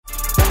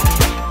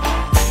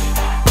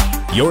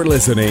You're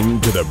listening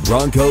to the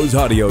Broncos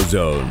Audio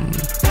Zone.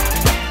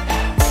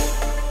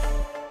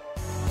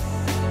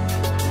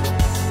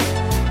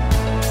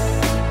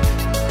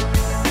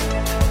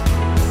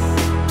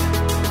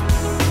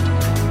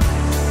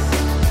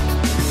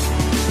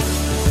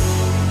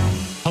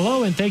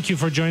 Hello, and thank you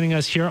for joining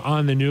us here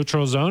on the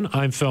Neutral Zone.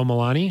 I'm Phil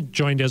Milani,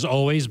 joined as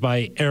always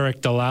by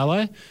Eric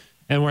Dalala.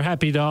 And we're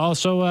happy to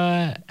also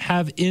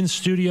have in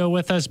studio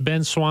with us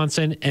Ben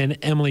Swanson and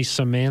Emily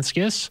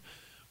Szymanskis.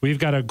 We've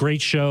got a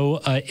great show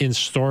in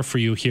store for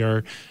you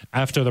here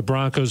after the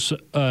Broncos,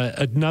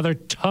 another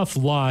tough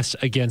loss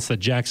against the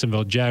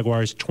Jacksonville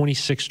Jaguars,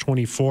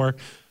 26-24.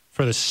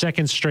 For the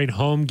second straight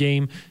home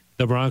game,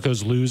 the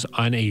Broncos lose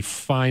on a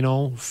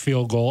final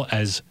field goal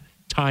as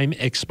time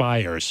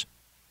expires.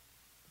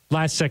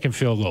 Last second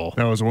field goal.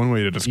 That was one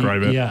way to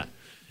describe it. Yeah.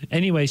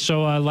 Anyway,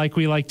 so like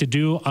we like to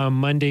do on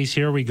Mondays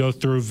here, we go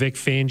through Vic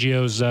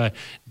Fangio's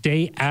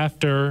day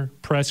after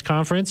press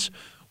conference.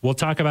 We'll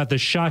talk about the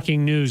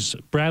shocking news.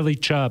 Bradley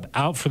Chubb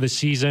out for the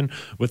season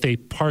with a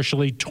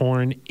partially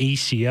torn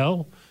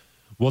ACL.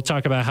 We'll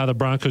talk about how the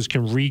Broncos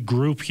can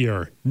regroup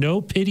here. No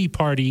pity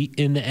party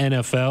in the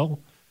NFL.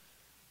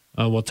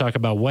 We'll talk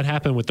about what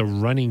happened with the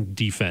running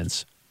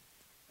defense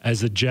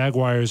as the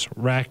Jaguars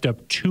racked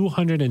up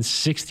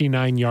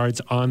 269 yards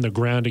on the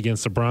ground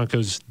against the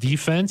Broncos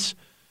defense.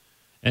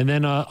 And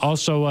then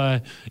also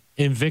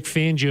in Vic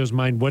Fangio's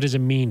mind, what does it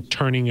mean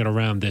turning it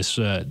around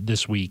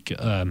this week?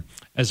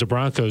 As the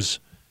Broncos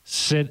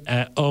sit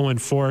at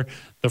 0-4,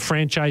 the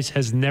franchise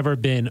has never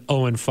been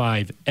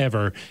 0-5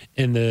 ever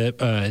in the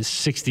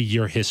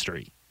 60-year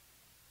history.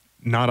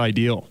 Not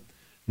ideal.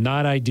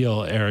 Not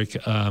ideal, Eric.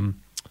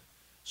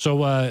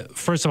 So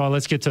first of all,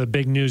 let's get to the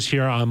big news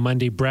here on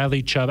Monday.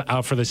 Bradley Chubb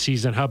out for the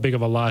season. How big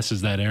of a loss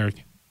is that,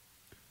 Eric?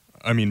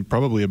 I mean,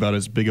 probably about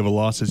as big of a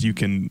loss as you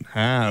can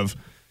have,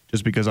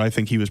 just because I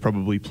think he was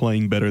probably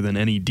playing better than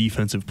any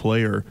defensive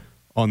player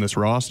on this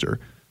roster.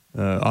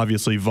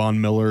 Obviously, Von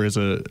Miller is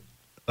a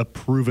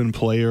proven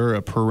player,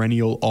 a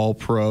perennial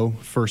All-Pro,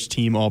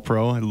 first-team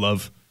All-Pro. I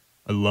love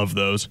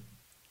those.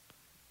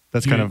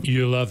 That's kind of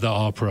you love the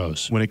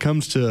All-Pros. When it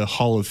comes to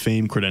Hall of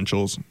Fame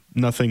credentials,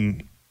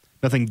 nothing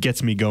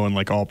gets me going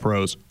like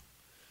All-Pros.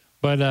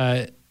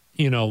 But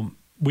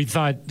we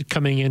thought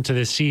coming into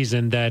this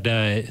season that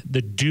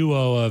the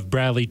duo of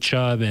Bradley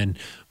Chubb and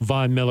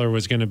Von Miller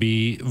was going to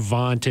be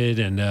vaunted.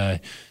 And,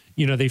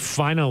 they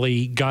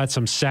finally got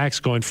some sacks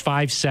going.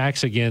 5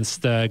 sacks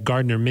against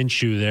Gardner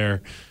Minshew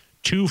there.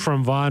 2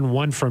 from Von,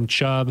 1 from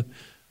Chubb.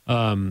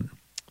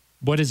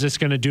 What is this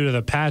going to do to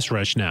the pass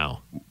rush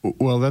now?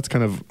 Well, that's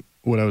kind of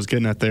what I was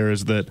getting at there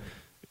is that,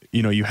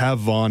 you have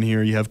Von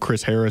here. You have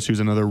Chris Harris, who's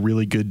another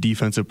really good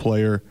defensive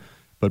player.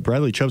 But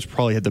Bradley Chubb's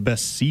probably had the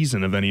best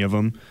season of any of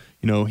them.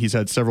 He's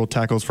had several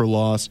tackles for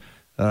loss,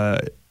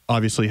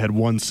 obviously had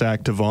 1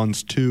 sack to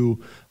Von's 2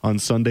 on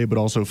Sunday, but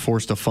also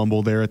forced a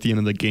fumble there at the end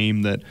of the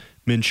game that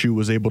Minshew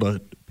was able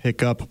to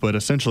pick up, but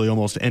essentially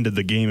almost ended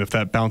the game if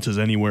that bounces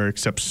anywhere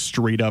except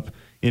straight up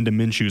into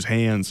Minshew's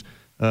hands.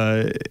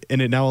 And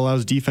it now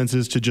allows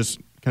defenses to just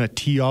kind of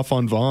tee off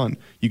on Von.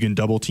 You can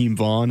double-team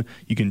Von.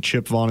 You can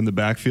chip Von in the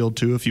backfield,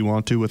 too, if you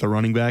want to, with a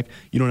running back.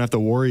 You don't have to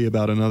worry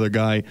about another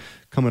guy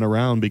coming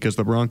around because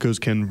the Broncos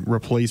can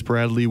replace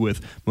Bradley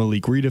with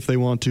Malik Reed if they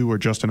want to, or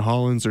Justin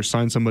Hollins, or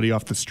sign somebody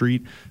off the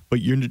street.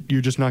 But you're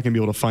just not going to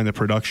be able to find the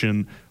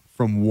production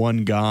from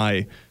one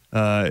guy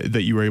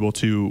that you were able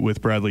to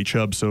with Bradley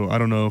Chubb. So I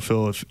don't know,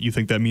 Phil, if you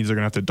think that means they're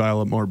going to have to dial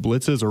up more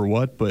blitzes or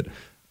what, but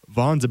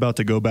Von's about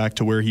to go back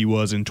to where he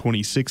was in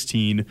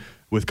 2016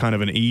 with kind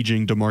of an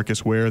aging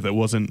DeMarcus Ware that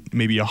wasn't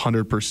maybe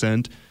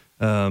 100%,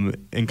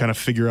 and kind of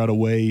figure out a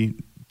way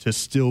to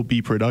still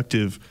be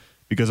productive,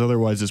 because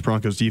otherwise this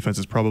Broncos defense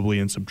is probably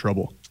in some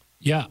trouble.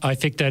 Yeah, I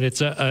think that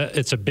it's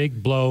a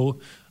big blow.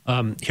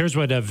 Here's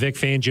what Vic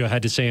Fangio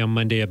had to say on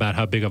Monday about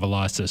how big of a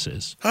loss this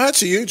is.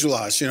 It's a huge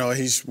loss.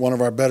 He's one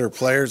of our better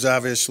players,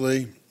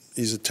 obviously.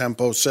 He's a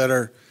tempo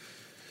setter.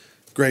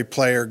 Great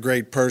player,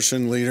 great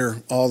person,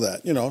 leader, all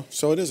that,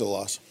 so it is a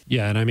loss.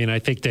 Yeah, and I mean, I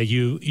think that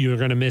you're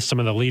going to miss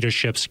some of the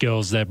leadership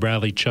skills that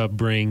Bradley Chubb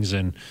brings.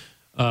 And,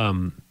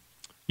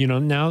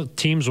 now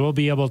teams will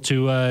be able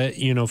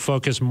to,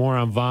 focus more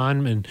on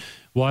Von, and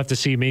we'll have to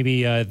see.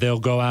 Maybe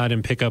they'll go out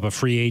and pick up a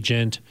free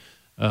agent.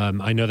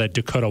 I know that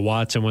Dakota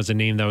Watson was a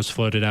name that was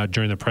floated out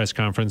during the press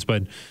conference,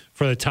 but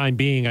for the time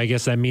being, I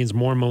guess that means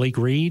more Malik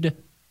Reed.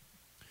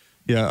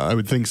 Yeah, I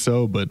would think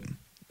so, but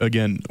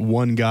again,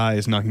 one guy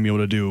is not going to be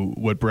able to do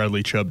what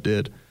Bradley Chubb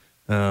did.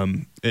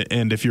 And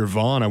if you're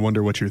Von, I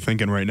wonder what you're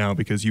thinking right now,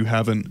 because you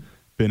haven't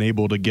been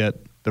able to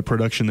get the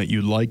production that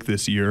you'd like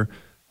this year.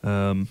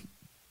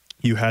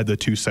 You had the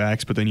 2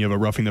 sacks, but then you have a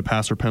roughing the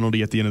passer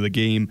penalty at the end of the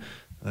game.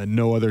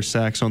 No other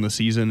sacks on the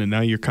season, and now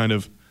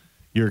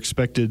you're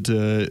expected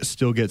to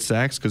still get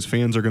sacks because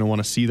fans are going to want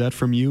to see that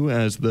from you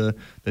as the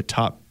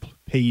top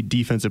paid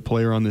defensive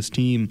player on this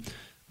team.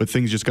 But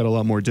things just got a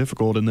lot more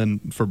difficult. And then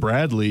for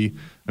Bradley,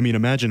 I mean,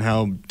 imagine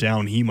how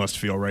down he must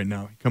feel right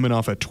now. Coming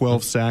off a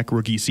 12-sack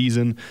rookie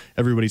season,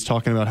 everybody's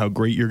talking about how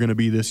great you're going to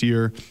be this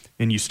year,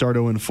 and you start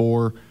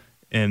 0-4,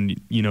 and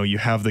you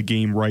have the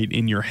game right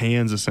in your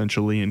hands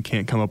essentially and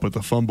can't come up with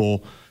a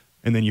fumble,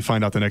 and then you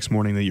find out the next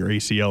morning that your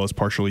ACL is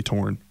partially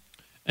torn.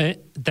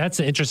 That's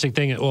the interesting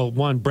thing. Well,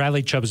 one,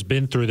 Bradley Chubb's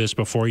been through this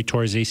before. He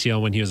tore his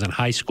ACL when he was in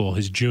high school,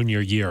 his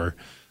junior year.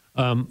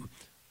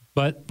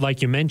 But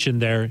like you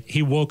mentioned there,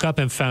 he woke up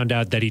and found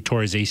out that he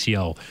tore his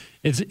ACL.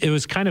 It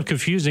was kind of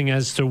confusing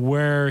as to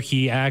where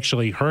he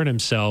actually hurt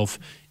himself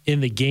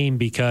in the game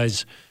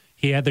because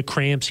he had the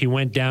cramps. He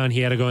went down. He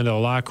had to go into the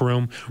locker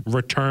room,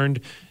 returned,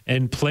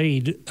 and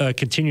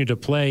continued to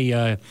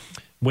play.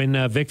 When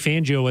Vic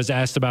Fangio was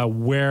asked about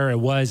where it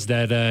was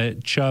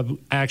that Chubb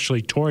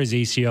actually tore his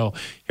ACL,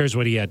 here's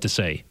what he had to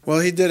say. Well,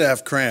 he did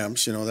have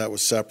cramps. That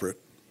was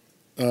separate.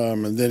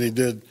 And then he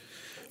did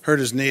hurt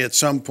his knee at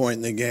some point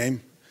in the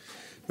game.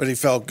 But he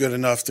felt good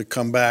enough to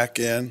come back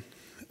in,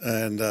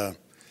 and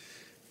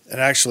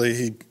actually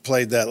he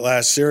played that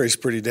last series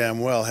pretty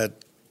damn well. Had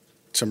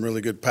some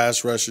really good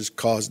pass rushes,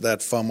 caused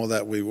that fumble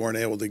that we weren't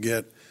able to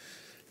get.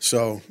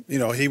 So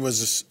he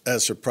was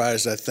as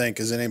surprised, I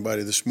think, as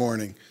anybody this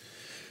morning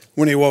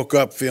when he woke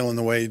up feeling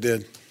the way he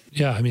did.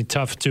 Yeah, I mean,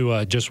 tough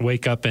to just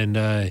wake up and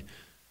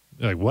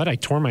like, what? I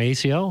tore my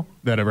ACL?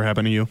 That ever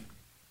happened to you?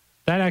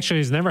 That actually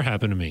has never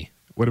happened to me.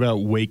 What about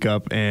wake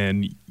up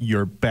and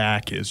your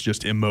back is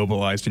just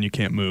immobilized and you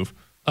can't move?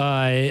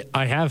 I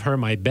have hurt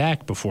my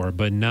back before,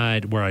 but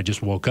not where I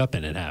just woke up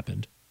and it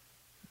happened.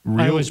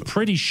 I was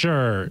pretty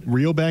sure.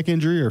 Real back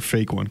injury or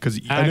fake one? Because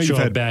I know you've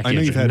had both.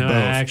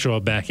 Actual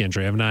back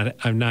injury. I've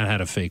not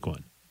had a fake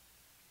one.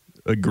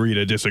 Agree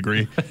to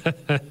disagree.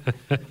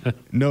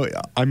 No,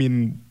 I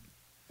mean,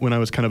 when I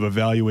was kind of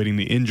evaluating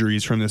the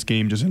injuries from this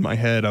game, just in my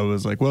head, I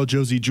was like, well,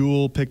 Josie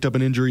Jewell picked up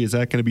an injury. Is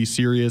that going to be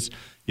serious?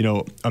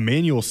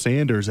 Emmanuel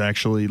Sanders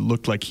actually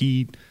looked like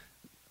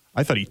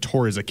I thought he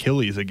tore his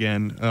Achilles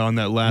again on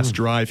that last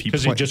drive.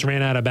 Because he just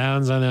ran out of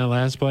bounds on that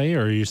last play,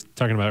 or are you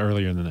talking about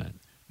earlier than that?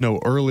 No,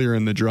 earlier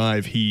in the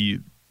drive, he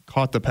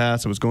caught the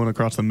pass. It was going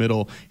across the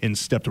middle and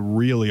stepped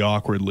really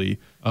awkwardly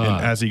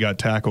as he got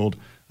tackled.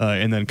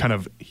 And then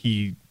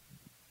he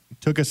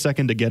took a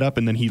second to get up,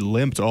 and then he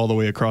limped all the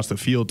way across the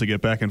field to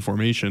get back in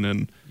formation.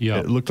 And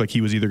it looked like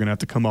he was either going to have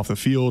to come off the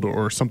field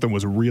or something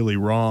was really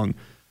wrong.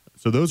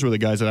 So those were the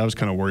guys that I was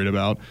kind of worried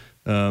about.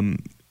 And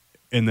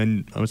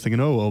then I was thinking,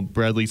 oh, well,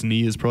 Bradley's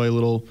knee is probably a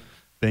little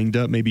banged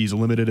up. Maybe he's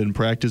limited in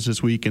practice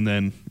this week. And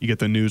then you get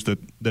the news that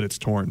it's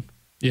torn.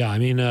 Yeah, I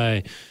mean,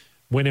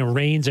 when it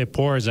rains, it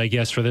pours, I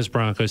guess, for this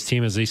Broncos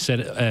team, as they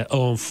sit at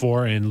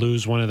 0-4 and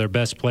lose one of their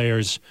best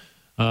players.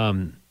 How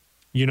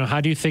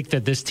do you think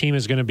that this team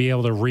is going to be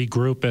able to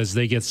regroup as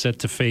they get set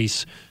to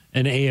face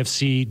an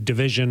AFC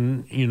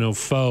division,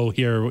 foe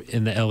here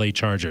in the LA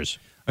Chargers?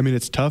 I mean,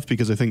 it's tough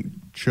because I think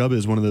Chubb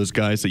is one of those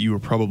guys that you were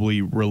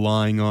probably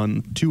relying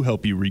on to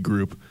help you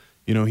regroup.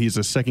 He's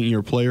a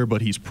second-year player,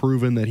 but he's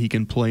proven that he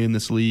can play in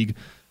this league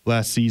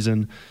last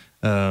season.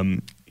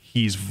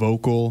 He's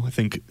vocal. I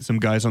think some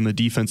guys on the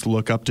defense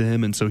look up to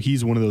him, and so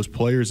he's one of those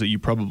players that you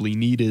probably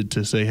needed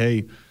to say,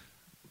 hey,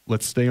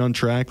 let's stay on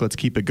track. Let's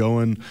keep it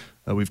going.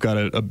 We've got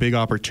a big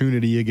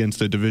opportunity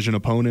against a division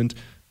opponent.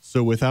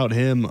 So without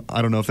him,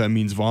 I don't know if that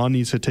means Vaughn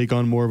needs to take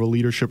on more of a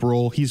leadership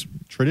role. He's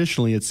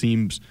traditionally, it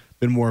seems,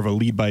 been more of a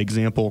lead by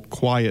example,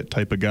 quiet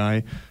type of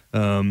guy.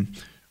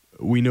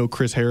 We know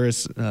Chris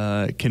Harris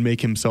can make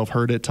himself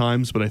heard at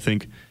times, but I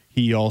think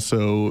he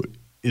also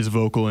is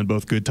vocal in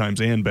both good times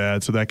and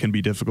bad, so that can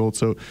be difficult.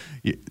 So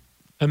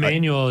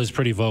Emmanuel is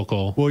pretty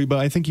vocal. Well, but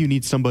I think you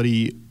need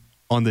somebody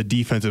on the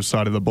defensive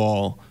side of the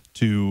ball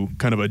to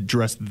kind of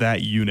address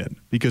that unit,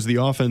 because the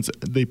offense,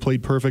 they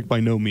played perfect by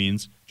no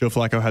means. Joe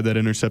Flacco had that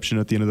interception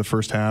at the end of the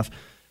first half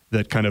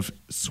that kind of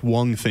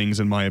swung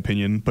things, in my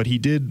opinion, but he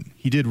did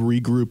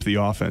regroup the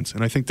offense.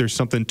 And I think there's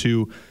something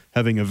to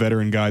having a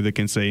veteran guy that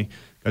can say,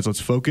 guys,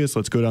 let's focus,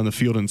 let's go down the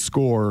field and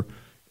score.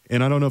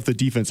 And I don't know if the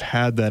defense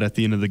had that at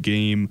the end of the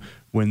game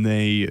when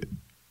they,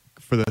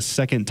 for the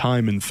second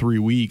time in 3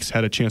 weeks,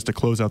 had a chance to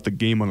close out the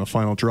game on the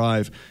final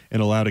drive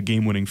and allowed a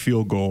game-winning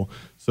field goal.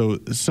 So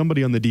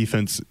somebody on the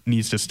defense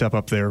needs to step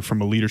up there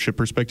from a leadership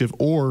perspective,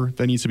 or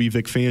that needs to be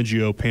Vic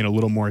Fangio paying a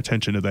little more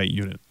attention to that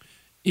unit.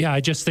 Yeah,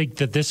 I just think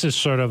that this is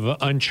sort of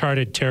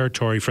uncharted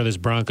territory for this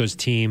Broncos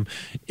team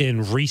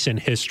in recent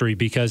history,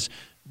 because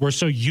we're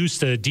so used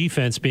to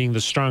defense being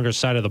the stronger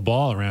side of the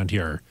ball around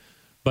here.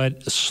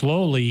 But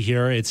slowly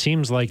here, it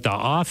seems like the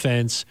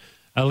offense,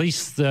 at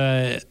least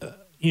on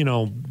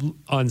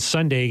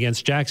Sunday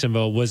against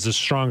Jacksonville, was the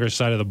stronger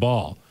side of the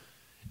ball.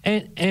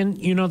 And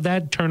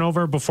that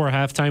turnover before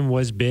halftime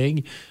was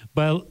big,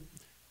 but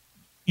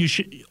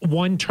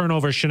one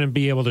turnover shouldn't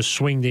be able to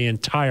swing the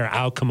entire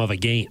outcome of a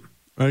game.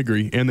 I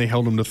agree. And they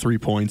held them to 3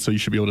 points, so you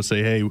should be able to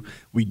say, hey,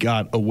 we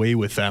got away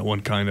with that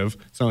one, kind of.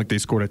 It's not like they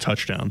scored a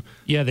touchdown.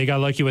 Yeah, they got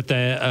lucky with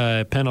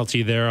the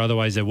penalty there.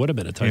 Otherwise, it would have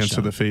been a touchdown. Hands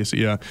to the face,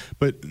 yeah.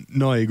 But,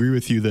 no, I agree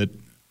with you that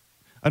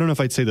I don't know if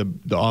I'd say the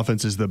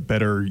offense is the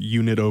better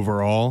unit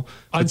overall.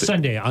 On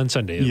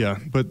Sunday. Yeah,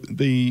 but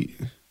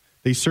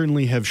they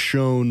certainly have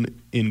shown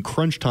in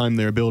crunch time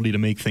their ability to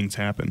make things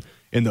happen.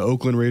 In the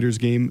Oakland Raiders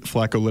game,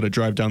 Flacco let a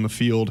drive down the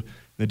field.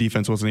 The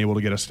defense wasn't able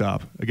to get a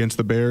stop. Against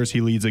the Bears,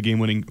 he leads a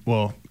game-winning,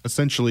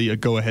 essentially a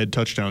go-ahead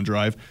touchdown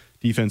drive.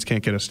 Defense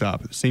can't get a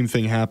stop. Same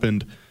thing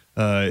happened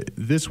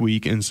this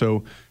week, and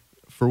so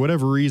for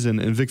whatever reason,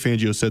 and Vic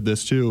Fangio said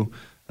this too,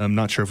 I'm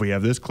not sure if we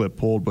have this clip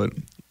pulled, but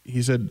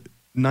he said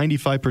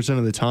 95%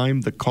 of the time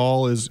the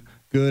call is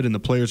good and the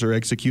players are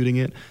executing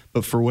it,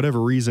 but for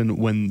whatever reason,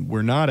 when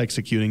we're not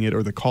executing it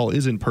or the call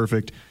isn't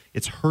perfect,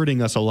 it's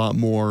hurting us a lot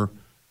more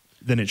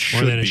than it should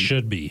be. More than it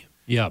should be,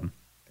 yeah.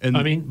 And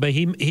I mean, but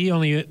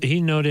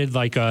he noted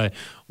like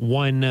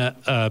one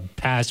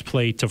pass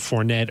play to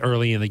Fournette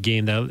early in the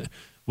game that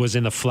was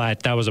in the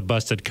flat. That was a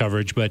busted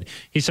coverage, but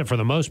he said for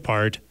the most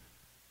part,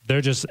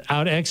 they're just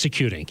out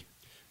executing.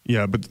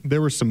 Yeah, but there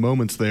were some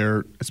moments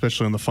there,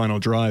 especially on the final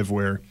drive,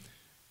 where,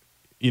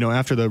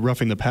 after the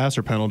roughing the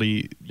passer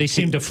penalty, they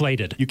seem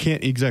deflated. You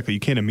can't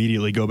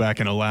immediately go back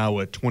and allow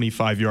a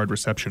 25-yard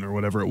reception or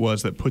whatever it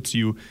was that puts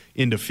you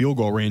into field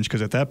goal range,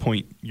 because at that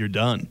point you're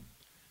done.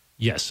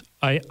 Yes,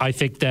 I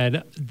think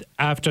that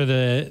after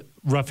the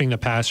roughing the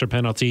passer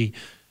penalty,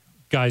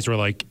 guys were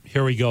like,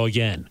 "Here we go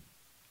again."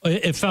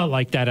 It felt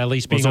like that, at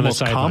least being on the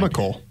sideline. It was almost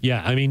comical.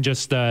 Yeah, I mean,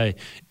 just it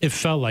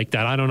felt like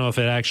that. I don't know if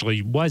it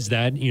actually was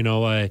that.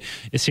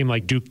 It seemed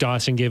like Duke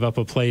Dawson gave up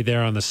a play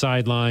there on the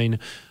sideline,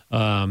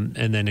 and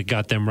then it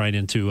got them right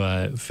into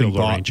field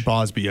goal range.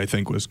 Bosby, I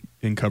think, was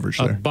in coverage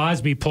there.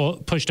 Bosby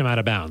pushed him out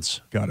of bounds.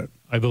 Got it.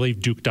 I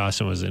believe Duke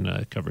Dawson was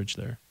in coverage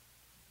there.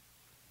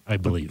 I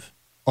believe.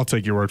 I'll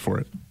take your word for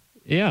it.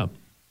 Yeah.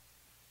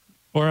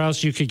 Or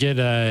else you could get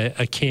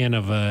a can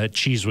of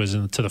Cheese Whiz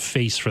to the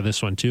face for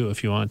this one, too,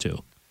 if you want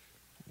to.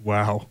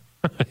 Wow.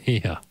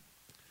 Yeah.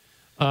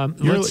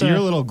 You're a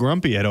little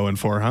grumpy at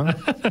 0-4,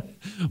 huh?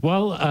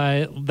 Well,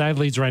 that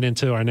leads right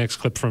into our next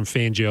clip from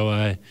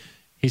Fangio.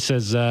 He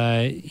says,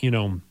 they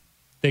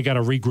got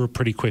to regroup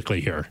pretty quickly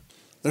here.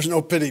 There's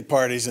no pity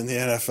parties in the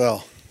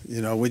NFL.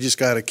 We just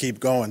got to keep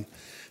going.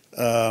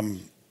 The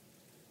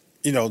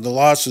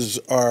losses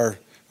are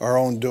our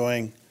own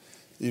doing.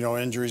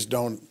 Injuries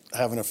don't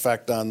have an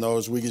effect on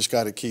those. We just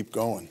got to keep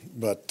going.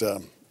 But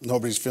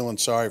nobody's feeling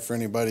sorry for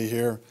anybody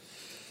here.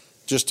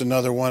 Just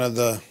another one of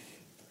the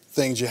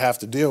things you have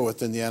to deal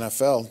with in the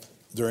NFL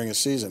during a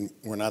season.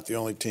 We're not the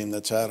only team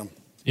that's had them.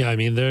 Yeah, I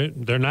mean,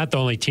 they're not the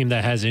only team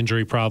that has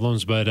injury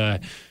problems,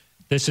 but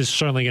this is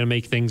certainly going to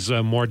make things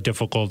more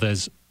difficult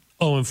as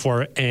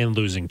 0-4 and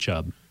losing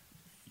Chubb.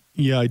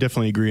 Yeah, I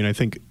definitely agree. And I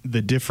think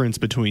the difference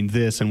between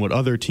this and what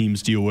other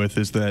teams deal with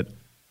is that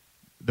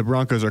the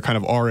Broncos are kind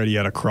of already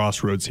at a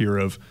crossroads here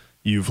of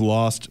you've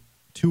lost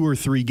 2 or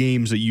 3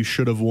 games that you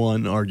should have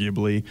won,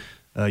 arguably.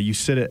 You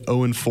sit at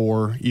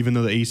 0-4, even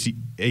though the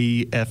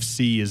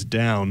AFC is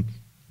down.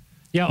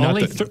 Yeah,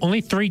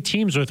 only 3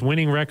 teams with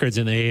winning records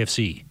in the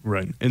AFC.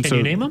 Right. And can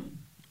you name them?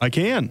 I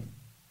can.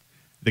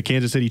 The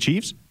Kansas City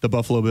Chiefs, the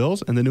Buffalo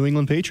Bills, and the New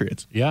England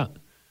Patriots. Yeah.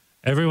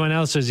 Everyone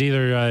else is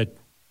either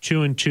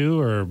 2-2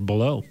 or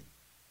below.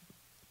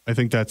 I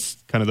think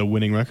that's kind of the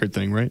winning record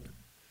thing, right?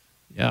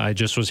 Yeah, I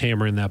just was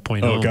hammering that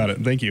point home. Oh, got it.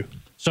 Thank you.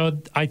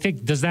 So I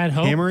think, does that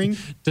help? Hammering?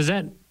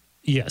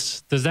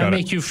 Yes. Does that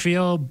make you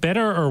feel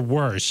better or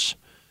worse,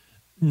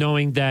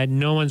 knowing that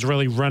no one's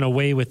really run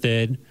away with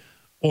it?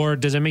 Or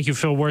does it make you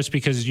feel worse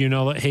because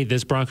hey,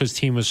 this Broncos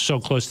team was so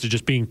close to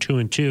just being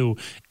 2-2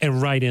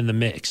 and right in the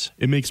mix?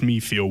 It makes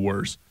me feel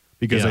worse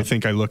because I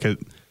think I look at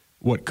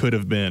what could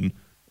have been,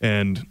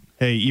 and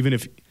hey, even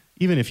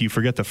if you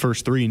forget the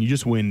first 3 and you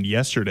just win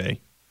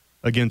yesterday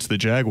against the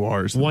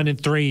Jaguars,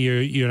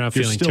 1-3, you're not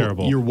feeling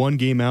terrible. You're 1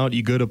 game out.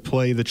 You go to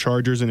play the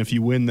Chargers, and if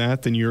you win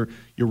that, then you're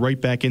right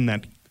back in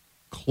that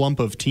clump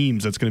of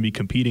teams that's going to be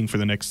competing for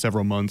the next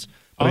several months.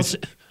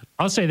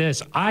 I'll say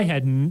this: I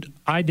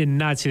did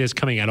not see this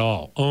coming at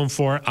all.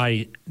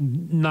 0-4,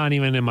 not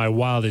even in my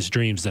wildest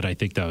dreams that I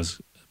think that was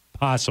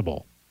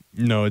possible.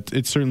 No,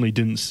 it certainly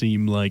didn't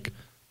seem like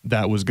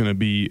that was going to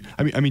be.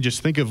 I mean,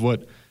 just think of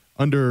what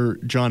under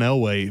John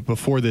Elway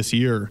before this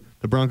year,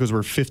 the Broncos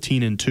were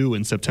 15-2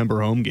 in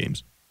September home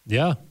games.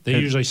 Yeah, they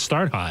usually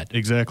start hot.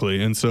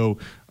 Exactly, and so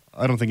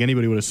I don't think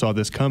anybody would have saw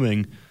this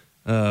coming.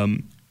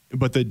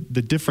 But the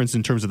difference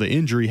in terms of the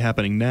injury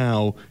happening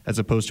now as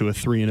opposed to a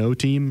 3-0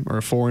 team or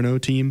a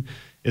 4-0 team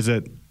is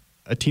that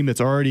a team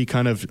that's already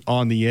kind of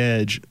on the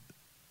edge,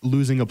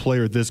 losing a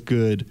player this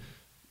good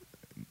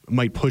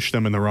might push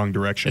them in the wrong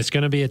direction. It's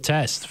going to be a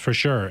test for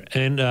sure.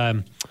 And,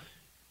 our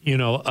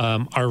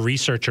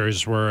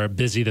researchers were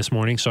busy this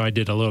morning, so I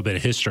did a little bit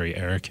of history,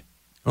 Eric.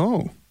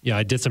 Oh. Yeah,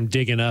 I did some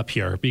digging up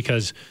here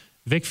because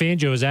Vic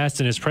Fangio was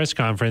asked in his press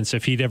conference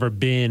if he'd ever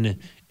been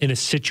in a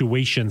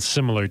situation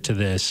similar to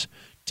this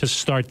to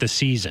start the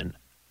season.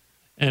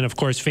 And, of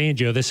course,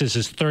 Fangio, this is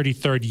his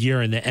 33rd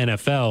year in the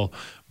NFL,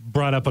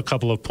 brought up a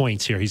couple of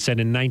points here. He said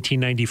in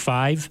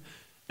 1995,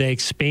 the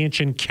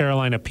expansion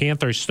Carolina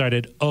Panthers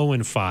started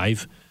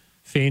 0-5.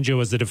 Fangio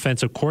was the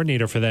defensive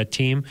coordinator for that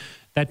team.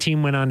 That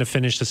team went on to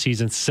finish the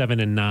season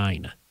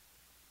 7-9.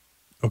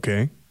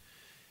 Okay.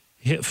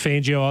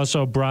 Fangio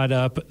also brought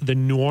up the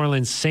New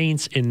Orleans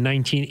Saints in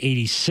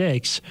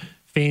 1986.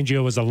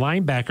 Fangio was a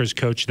linebackers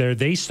coach there.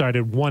 They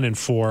started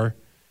 1-4.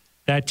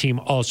 that team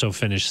also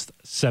finished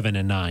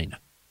 7-9.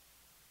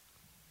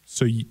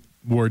 So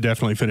we're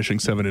definitely finishing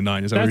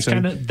 7-9. Is that what you're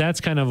saying?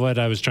 That's kind of what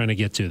I was trying to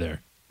get to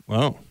there.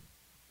 Wow.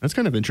 That's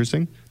kind of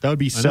interesting. That would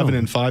be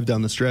 7-5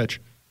 down the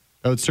stretch.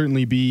 That would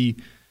certainly be,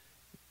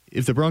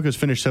 if the Broncos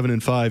finish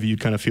 7-5, you'd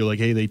kind of feel like,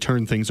 hey, they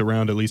turned things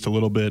around at least a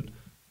little bit,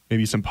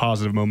 maybe some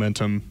positive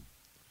momentum.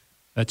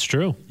 That's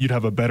true. You'd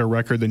have a better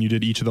record than you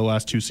did each of the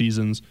last 2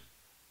 seasons.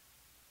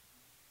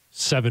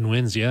 7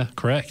 wins, yeah,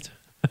 correct.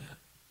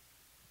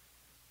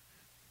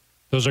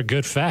 Those are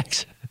good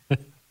facts.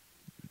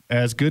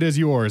 As good as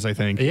yours, I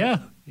think. Yeah.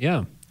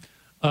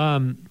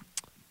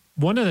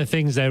 One of the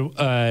things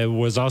that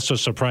was also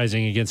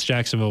surprising against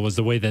Jacksonville was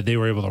the way that they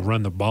were able to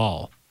run the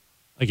ball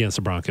against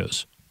the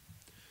Broncos.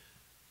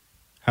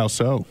 How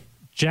so?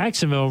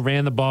 Jacksonville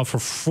ran the ball for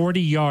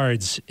 40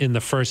 yards in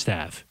the first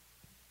half.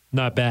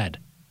 Not bad.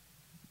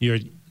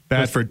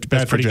 Bad for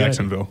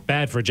Jacksonville. Good.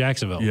 Bad for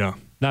Jacksonville. Yeah.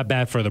 Not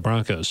bad for the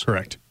Broncos.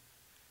 Correct.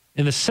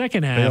 In the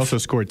second half, they also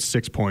scored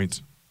 6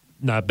 points.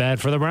 Not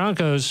bad for the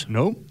Broncos.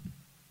 Nope.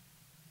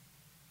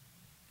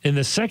 In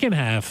the second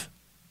half,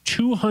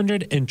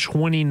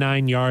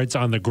 229 yards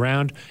on the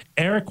ground.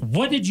 Eric,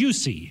 what did you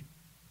see?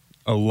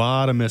 A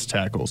lot of missed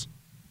tackles.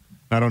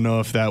 I don't know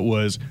if that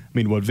was,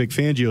 what Vic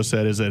Fangio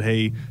said is that,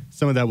 hey,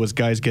 some of that was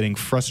guys getting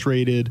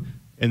frustrated,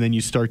 and then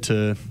you start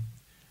to...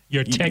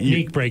 Your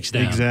technique breaks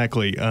down.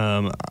 Exactly.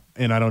 And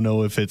I don't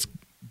know if it's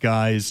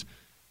guys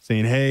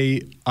saying,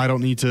 hey, I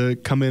don't need to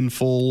come in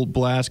full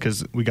blast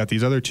because we got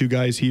these other 2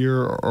 guys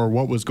here, or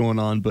what was going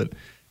on, but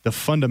the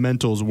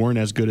fundamentals weren't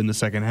as good in the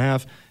second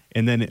half.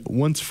 And then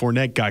once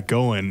Fournette got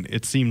going,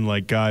 it seemed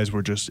like guys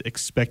were just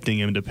expecting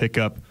him to pick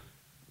up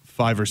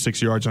 5 or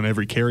 6 yards on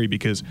every carry,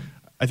 because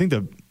I think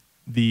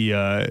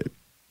the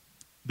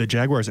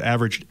Jaguars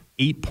averaged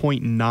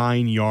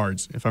 8.9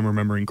 yards, if I'm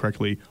remembering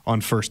correctly,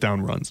 on first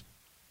down runs.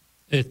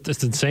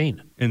 It's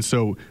insane. And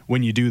so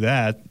when you do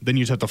that, then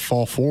you just have to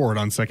fall forward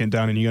on second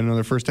down and you got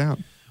another first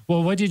down.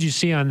 Well, what did you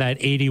see on that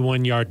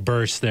 81-yard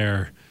burst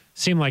there?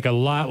 Seemed like a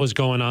lot was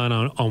going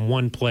on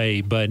one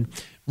play, but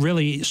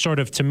really sort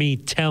of, to me,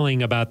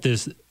 telling about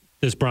this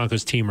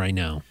Broncos team right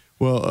now.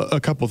 Well, a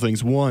couple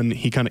things. One,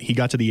 he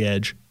got to the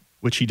edge,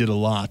 which he did a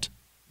lot.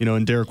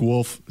 And Derek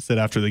Wolfe said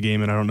after the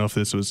game, and I don't know if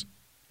this was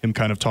him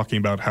kind of talking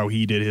about how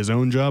he did his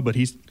own job, but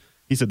he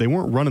said they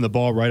weren't running the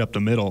ball right up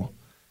the middle.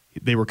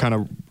 They were kind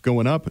of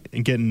going up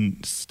and getting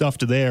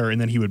stuffed there,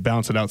 and then he would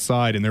bounce it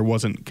outside, and there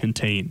wasn't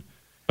contain.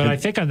 But I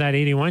think on that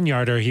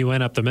 81-yarder, he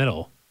went up the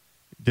middle.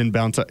 Didn't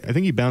bounce. I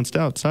think he bounced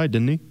outside,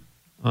 didn't he?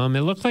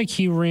 It looked like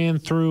he ran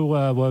through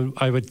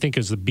what I would think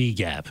is the B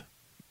gap.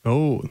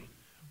 Oh.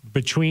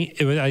 I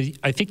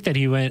think that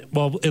he went.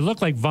 Well, it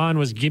looked like Vaughn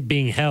was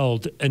being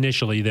held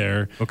initially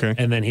there. Okay.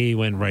 And then he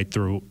went right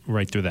through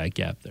that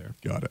gap there.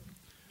 Got it.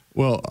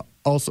 Well,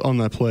 also on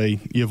that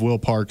play, you have Will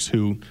Parks,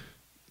 who,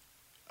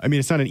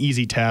 it's not an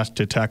easy task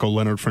to tackle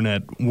Leonard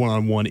Fournette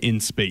one-on-one in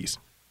space.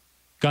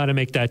 Got to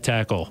make that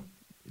tackle.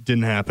 It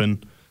didn't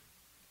happen.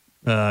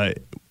 Kind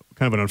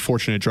of an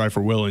unfortunate drive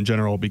for Will in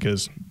general,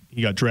 because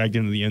he got dragged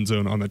into the end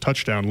zone on the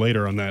touchdown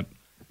later on that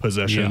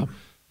possession.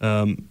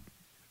 Yeah.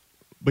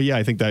 But yeah,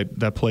 I think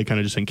that play kind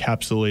of just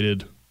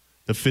encapsulated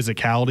the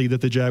physicality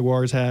that the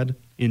Jaguars had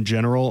in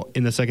general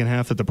in the second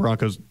half, that the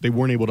Broncos, they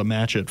weren't able to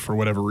match it for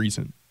whatever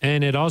reason.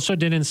 And it also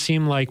didn't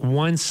seem like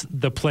once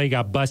the play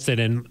got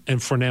busted and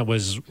Fournette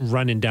was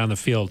running down the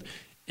field,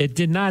 it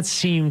did not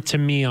seem to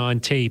me on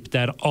tape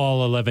that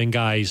all 11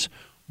 guys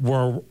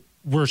were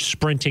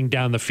sprinting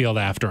down the field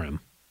after him.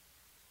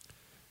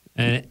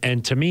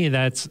 And to me,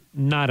 that's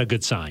not a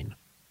good sign.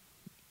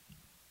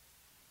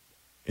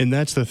 And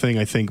that's the thing,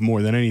 I think,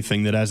 more than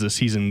anything, that as the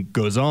season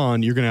goes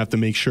on, you're going to have to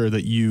make sure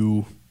that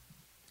you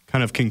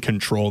kind of can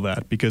control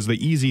that. Because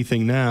the easy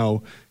thing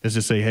now is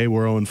to say, hey,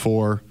 we're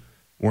 0-4.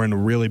 We're in a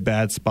really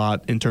bad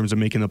spot in terms of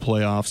making the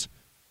playoffs.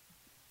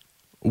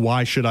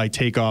 Why should I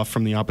take off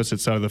from the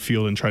opposite side of the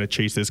field and try to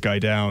chase this guy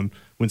down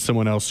when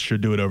someone else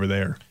should do it over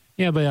there?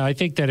 Yeah, but I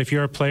think that if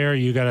you're a player,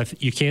 you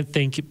can't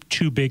think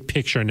too big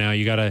picture now.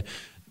 You got to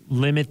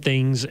limit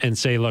things and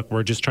say, look,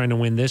 we're just trying to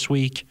win this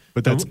week.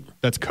 But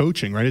that's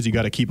coaching, right? Is you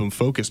got to keep them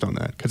focused on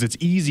that, because it's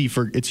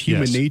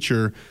human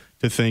nature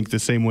to think the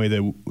same way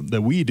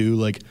that we do.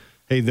 Like,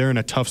 hey, they're in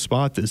a tough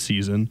spot this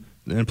season,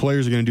 and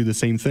players are going to do the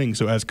same thing.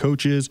 So as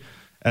coaches,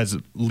 as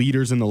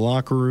leaders in the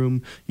locker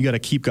room, you got to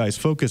keep guys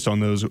focused on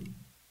those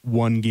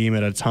one game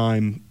at a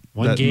time.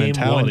 One game,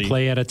 mentality. One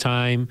play at a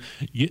time.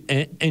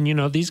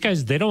 And these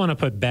guys, they don't want to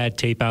put bad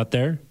tape out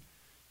there.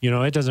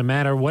 It doesn't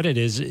matter what it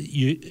is.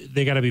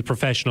 They got to be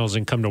professionals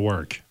and come to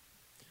work.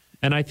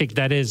 And I think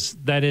that is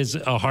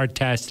a hard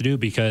task to do,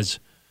 because,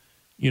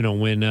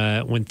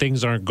 when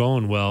things aren't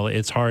going well,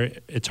 it's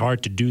hard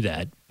to do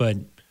that. But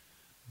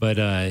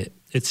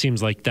it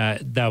seems like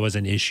that was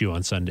an issue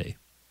on Sunday.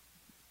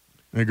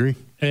 I agree.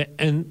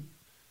 And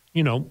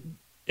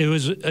it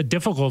was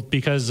difficult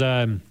because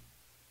a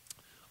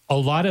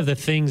lot of the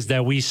things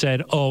that we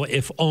said, oh,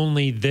 if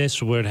only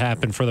this would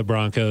happen for the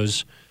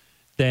Broncos,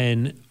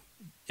 then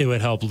it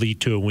would help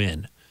lead to a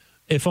win.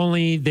 If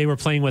only they were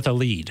playing with a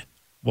lead,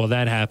 Well,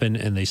 that happened,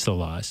 and they still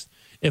lost.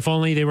 If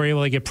only they were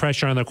able to get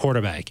pressure on the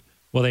quarterback.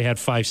 Well, they had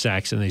 5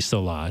 sacks, and they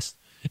still lost.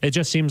 It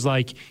just seems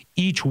like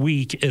each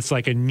week it's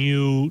like a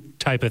new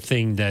type of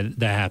thing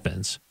that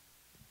happens.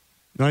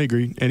 I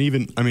agree. And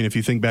even, if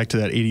you think back to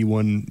that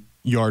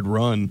 81-yard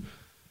run,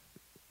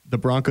 the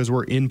Broncos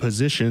were in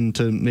position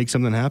to make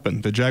something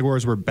happen. The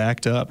Jaguars were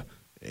backed up.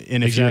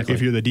 And if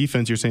you're the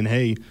defense, you're saying,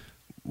 hey,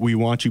 we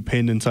want you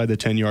pinned inside the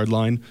 10-yard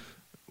line.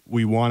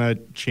 We want a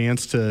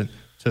chance to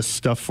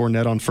stuff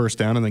Fournette on first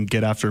down and then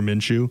get after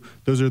Minshew.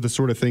 Those are the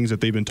sort of things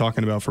that they've been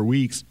talking about for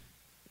weeks.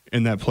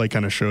 And that play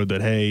kind of showed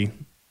that, hey,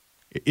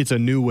 it's a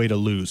new way to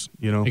lose,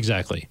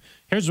 Exactly.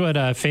 Here's what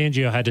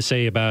Fangio had to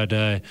say about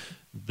the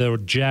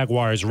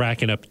Jaguars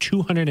racking up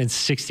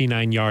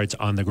 269 yards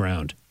on the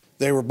ground.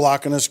 They were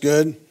blocking us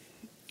good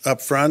up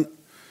front.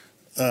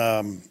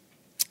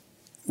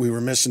 We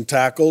were missing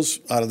tackles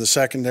out of the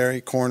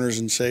secondary, corners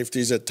and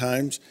safeties at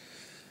times.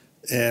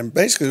 And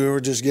basically we were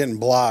just getting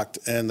blocked,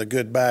 and the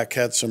good back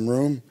had some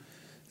room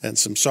and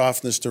some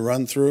softness to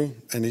run through,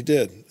 and he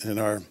did. And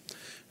our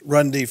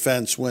run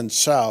defense went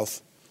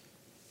south,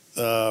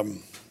 pretty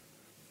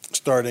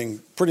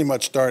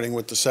much starting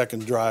with the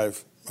second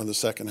drive of the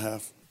second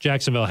half.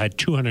 Jacksonville had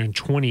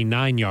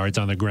 229 yards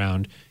on the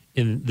ground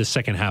in the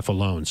second half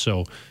alone.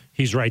 So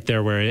he's right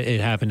there where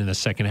it happened in the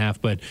second half.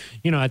 But,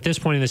 at this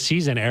point in the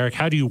season, Eric,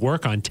 how do you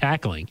work on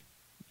tackling?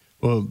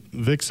 Well,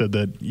 Vic said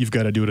that you've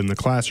got to do it in the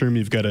classroom.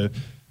 You've got to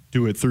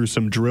do it through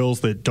some drills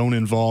that don't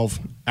involve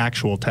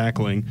actual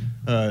tackling.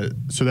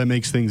 So that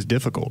makes things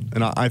difficult.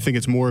 And I think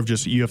it's more of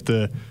just you have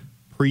to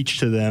preach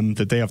to them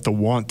that they have to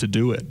want to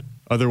do it.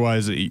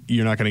 Otherwise,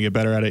 you're not going to get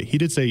better at it. He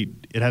did say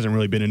it hasn't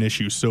really been an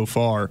issue so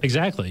far.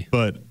 Exactly.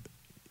 But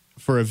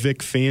for a Vic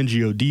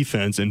Fangio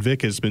defense, and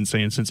Vic has been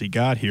saying since he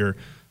got here,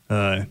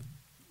 we're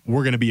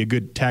going to be a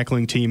good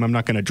tackling team. I'm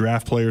not going to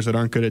draft players that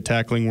aren't good at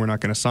tackling. We're not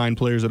going to sign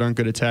players that aren't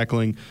good at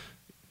tackling.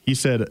 He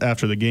said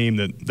after the game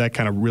that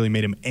kind of really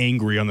made him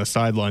angry on the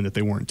sideline that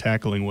they weren't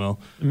tackling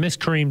well. Miss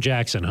Kareem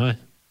Jackson, huh?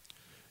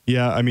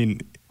 Yeah,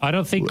 I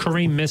don't think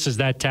Kareem misses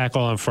that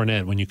tackle on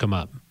Fournette when you come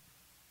up.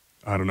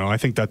 I don't know. I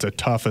think that's a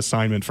tough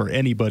assignment for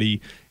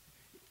anybody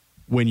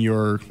when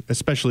you're,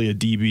 especially a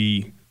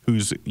DB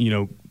who's,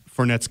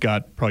 Fournette's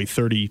got probably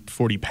 30,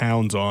 40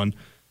 pounds on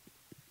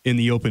in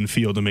the open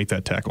field to make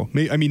that tackle.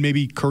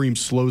 Maybe Kareem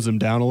slows him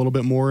down a little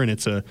bit more and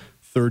it's a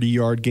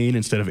 30-yard gain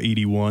instead of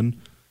 81.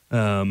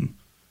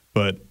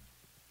 But,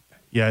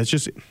 yeah, it's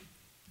just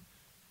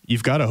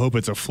you've got to hope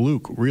it's a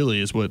fluke, really,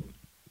 is what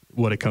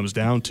it comes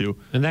down to.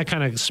 And that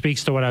kind of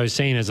speaks to what I was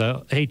saying is,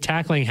 hey,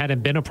 tackling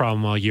hadn't been a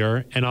problem all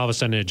year, and all of a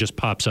sudden it just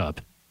pops up.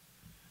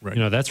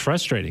 Right. That's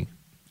frustrating.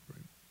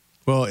 Right.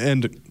 Well,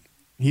 and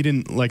he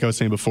didn't, like I was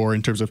saying before,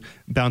 in terms of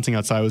bouncing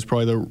outside was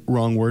probably the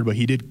wrong word, but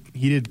he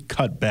did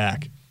cut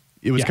back.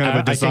 It was kind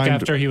of a designed. I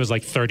think after he was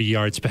like 30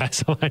 yards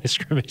past the line of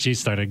scrimmage, he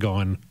started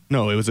going.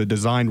 No, it was a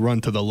designed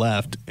run to the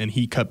left, and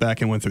he cut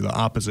back and went through the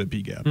opposite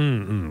B gap.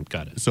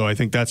 Got it. So I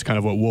think that's kind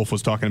of what Wolf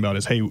was talking about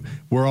is, hey,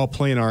 we're all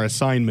playing our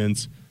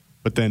assignments,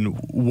 but then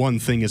one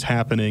thing is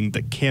happening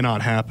that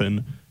cannot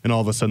happen, and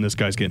all of a sudden this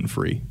guy's getting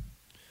free.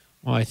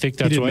 Well, I think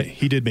that's what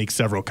he did make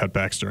several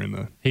cutbacks during the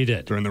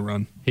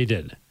run. He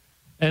did.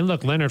 And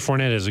look, Leonard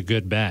Fournette is a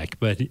good back,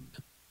 but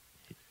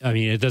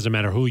it doesn't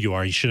matter who you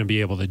are. You shouldn't be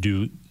able to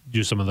do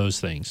some of those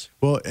things.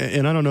 Well,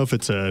 and I don't know if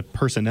it's a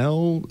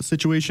personnel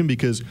situation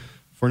because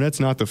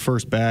Fournette's not the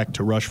first back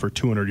to rush for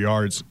 200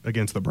 yards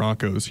against the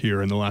Broncos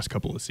here in the last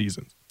couple of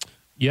seasons.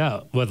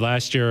 Yeah,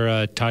 last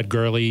year, Todd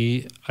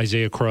Gurley,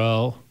 Isaiah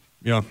Crowell.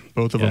 Yeah,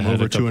 both of them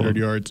over 200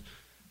 yards.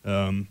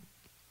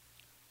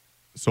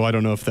 So I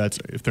don't know if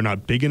they're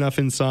not big enough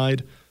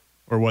inside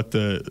or what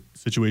the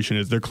situation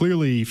is. They're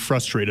clearly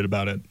frustrated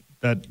about it.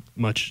 That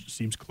much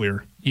seems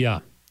clear.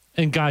 Yeah.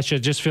 And gosh, it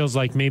just feels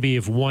like maybe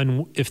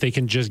if they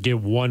can just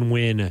get one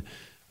win,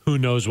 who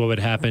knows what would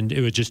happen.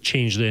 It would just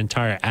change the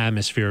entire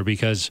atmosphere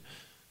because,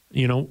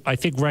 I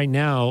think right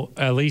now,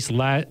 at least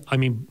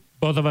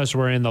both of us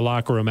were in the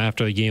locker room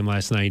after the game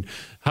last night.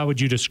 How would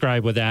you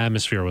describe what the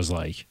atmosphere was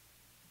like?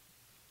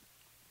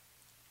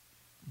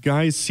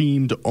 Guys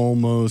seemed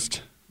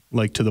almost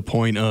like to the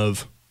point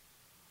of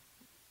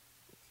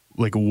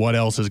like what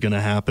else is going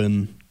to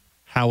happen?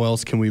 How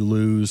else can we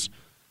lose?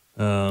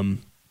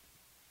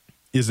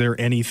 Is there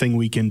anything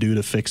we can do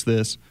to fix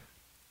this?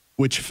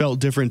 Which felt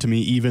different to me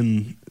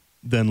even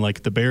than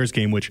like the Bears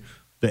game, which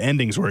the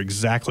endings were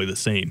exactly the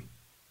same.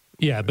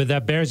 Yeah, but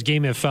that Bears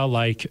game, it felt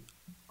like,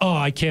 oh,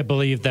 I can't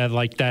believe that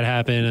that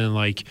happened, and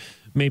like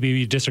maybe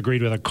you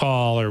disagreed with a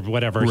call or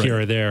whatever here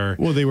or there.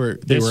 Well, they were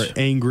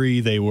angry.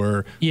 They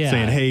were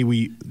saying, "Hey,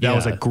 that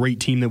was a great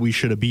team that we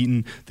should have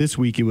beaten." This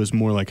week, it was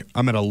more like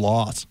I'm at a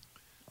loss.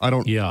 I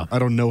don't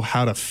know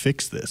how to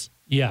fix this.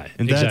 Yeah,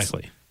 and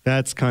exactly.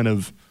 That's kind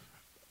of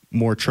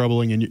more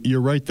troubling. And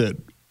you're right that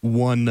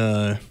one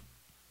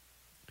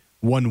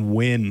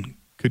win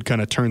could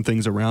kind of turn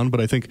things around. But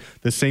I think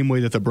the same way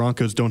that the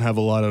Broncos don't have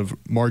a lot of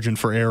margin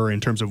for error in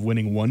terms of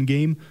winning one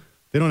game,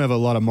 they don't have a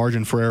lot of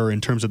margin for error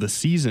in terms of the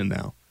season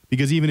now.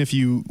 Because even if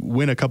you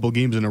win a couple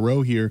games in a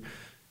row here,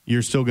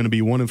 you're still going to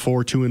be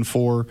 1-4,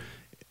 2-4,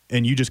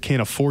 and you just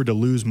can't afford to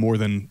lose more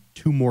than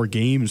 2 more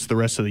games the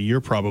rest of the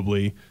year,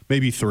 probably,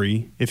 maybe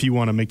 3, if you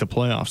want to make the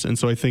playoffs. And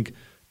so I think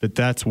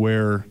that's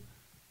where,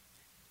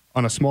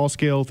 on a small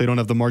scale, they don't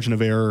have the margin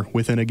of error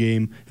within a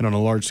game, and on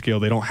a large scale,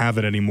 they don't have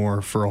it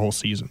anymore for a whole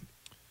season.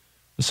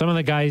 Some of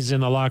the guys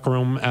in the locker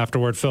room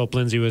afterward, Philip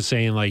Lindsay was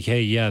saying, like,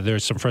 hey, yeah,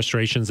 there's some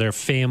frustrations there.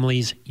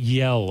 Families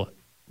yell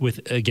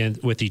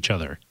with each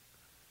other.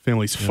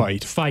 Families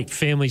fight.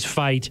 Families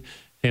fight.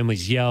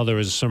 Families yell. There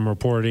was some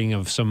reporting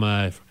of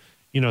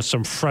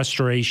some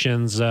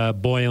frustrations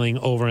boiling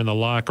over in the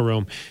locker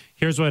room.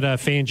 Here's what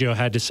Fangio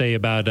had to say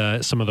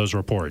about some of those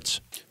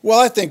reports. Well,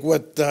 I think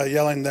what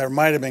yelling there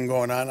might have been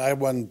going on. I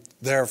wasn't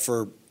there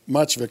for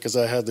much of it because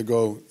I had to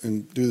go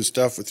and do the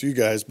stuff with you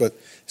guys, but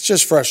it's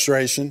just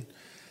frustration.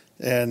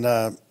 And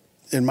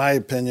in my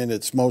opinion,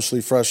 it's mostly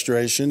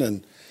frustration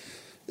and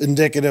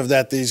indicative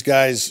that these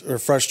guys are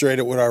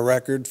frustrated with our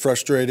record,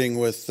 frustrating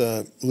with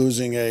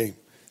losing a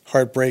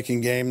heartbreaking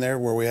game there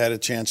where we had a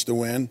chance to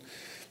win.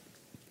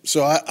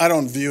 So I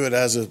don't view it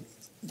as a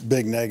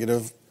big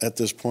negative at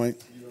this point.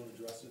 You don't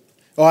address it?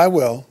 Oh, I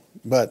will,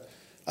 but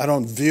I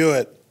don't view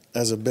it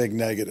as a big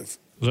negative.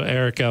 So,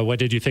 Eric, what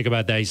did you think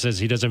about that? He says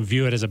he doesn't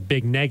view it as a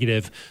big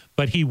negative,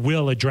 but he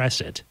will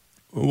address it.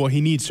 Well,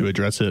 he needs to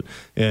address it,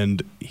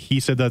 and he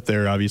said that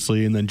there,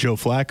 obviously, and then Joe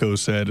Flacco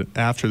said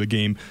after the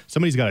game,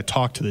 somebody's got to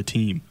talk to the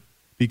team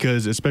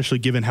because, especially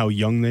given how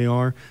young they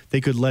are,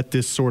 they could let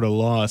this sort of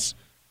loss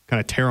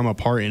kind of tear them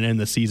apart and end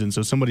the season,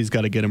 so somebody's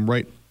got to get them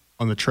right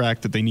on the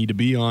track that they need to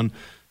be on,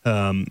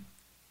 and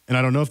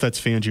I don't know if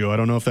that's Fangio. I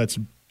don't know if that's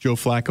Joe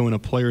Flacco in a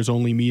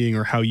players-only meeting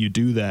or how you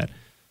do that,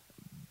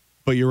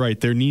 but you're right.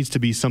 There needs to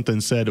be something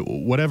said.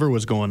 Whatever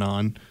was going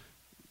on,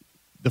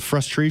 the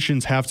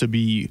frustrations have to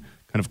be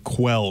kind of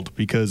quelled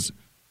because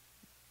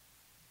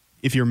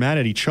if you're mad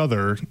at each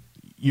other,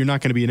 you're not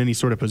going to be in any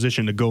sort of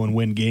position to go and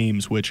win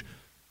games, which,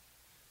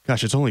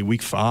 gosh, it's only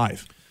week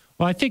 5.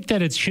 Well, I think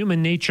that it's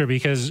human nature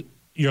because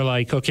you're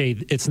like, okay,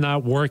 it's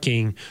not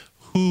working.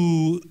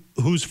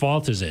 Whose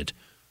fault is it?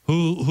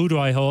 Who do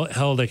I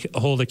hold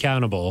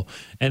accountable?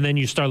 And then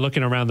you start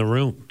looking around the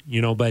room,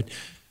 but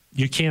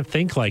you can't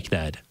think like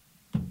that.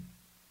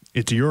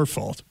 It's your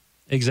fault.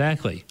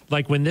 Exactly.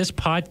 Like when this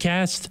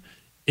podcast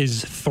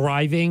is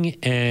thriving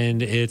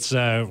and it's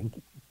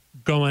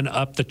going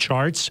up the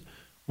charts,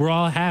 we're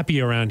all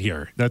happy around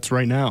here. That's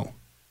right now.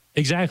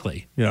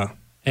 Exactly. Yeah.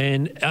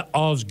 And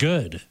all's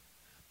good.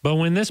 But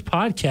when this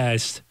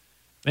podcast,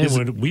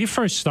 when we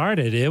first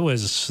started, it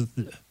was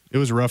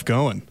rough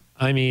going.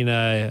 I mean,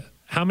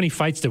 how many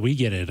fights did we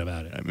get in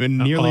about it? I mean,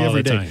 nearly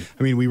every day. Time.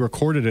 I mean, we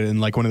recorded it in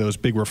like one of those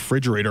big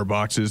refrigerator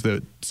boxes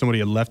that somebody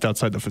had left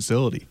outside the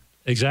facility.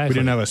 Exactly. We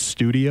didn't have a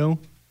studio.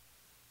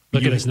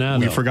 Look at us now,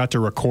 We though. forgot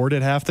to record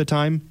it half the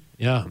time.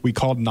 Yeah. We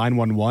called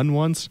 911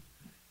 once.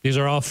 These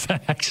are all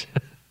facts.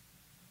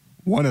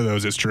 One of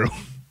those is true.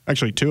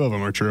 Actually, 2 of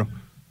them are true.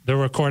 The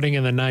recording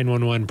and the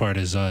 911 part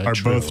is are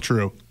true. both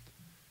true.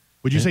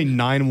 Would you say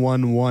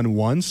 911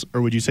 once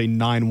or would you say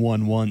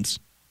 911 once?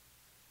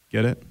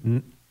 Get it?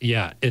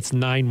 Yeah, it's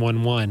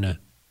 911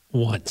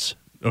 once.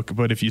 Okay,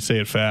 but if you say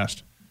it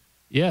fast.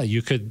 Yeah,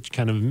 you could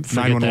kind of forget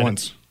 911 that.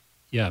 once.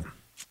 Yeah.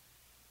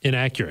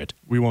 Inaccurate.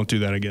 We won't do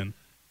that again.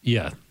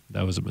 Yeah,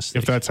 that was a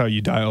mistake. If that's how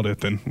you dialed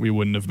it, then we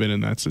wouldn't have been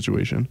in that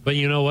situation. But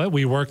you know what?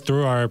 We worked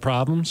through our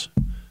problems.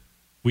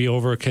 We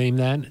overcame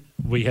that.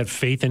 We had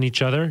faith in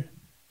each other.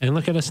 And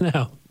look at us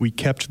now. We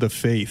kept the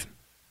faith.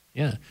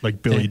 Yeah.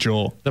 Like Billy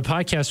Joel. The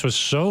podcast was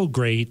so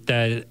great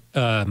that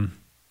the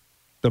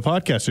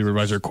podcast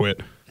supervisor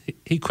quit.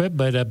 He quit,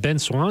 but Ben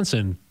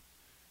Swanson,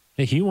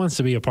 he wants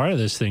to be a part of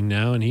this thing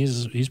now, and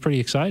he's pretty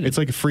excited. It's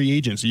like free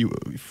agents.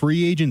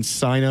 Free agents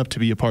sign up to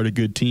be a part of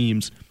good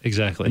teams.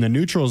 Exactly. In the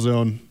neutral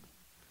zone,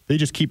 they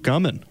just keep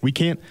coming.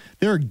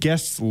 There are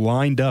guests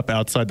lined up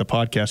outside the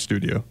podcast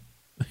studio.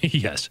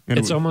 Yes. And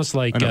it's almost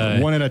like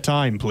one at a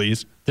time,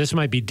 please. This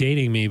might be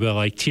dating me, but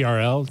like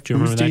TRL. Do you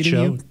Who's remember that dating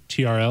show? you?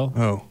 TRL.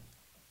 Oh.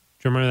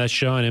 Do you remember that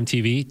show on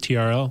MTV?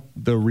 TRL.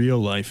 The real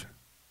life.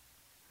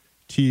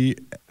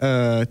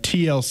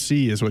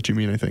 TLC is what you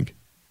mean, I think.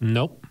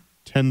 Nope.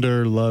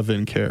 Tender love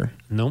and care.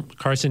 Nope.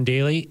 Carson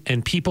Daly.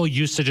 And people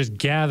used to just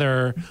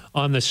gather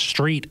on the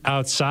street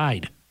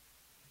outside.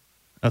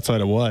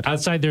 Outside of what?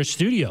 Outside their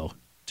studio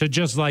to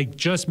just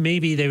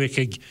maybe they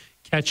could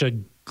catch a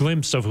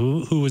glimpse of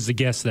who was the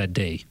guest that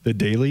day. The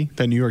Daily?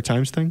 That New York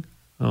Times thing?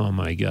 Oh,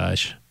 my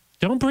gosh.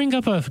 Don't bring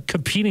up a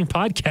competing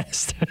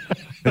podcast.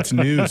 That's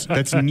news.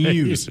 That's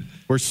news.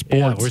 We're sports.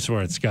 Yeah, we're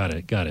sports. Got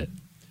it.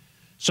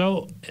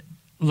 So,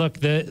 look,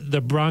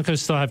 the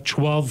Broncos still have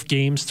 12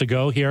 games to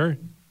go here.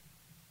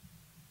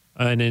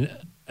 And in,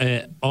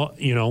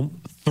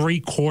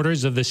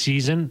 3/4 of the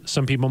season.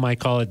 Some people might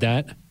call it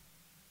that.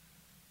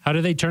 How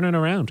do they turn it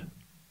around?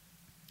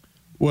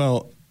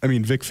 Well, I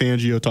mean, Vic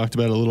Fangio talked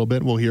about it a little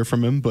bit. We'll hear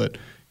from him, but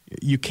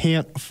you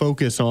can't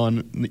focus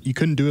on – you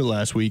couldn't do it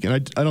last week, and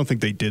I don't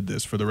think they did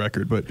this for the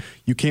record, but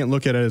you can't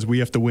look at it as we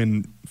have to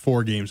win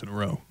 4 games in a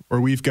row or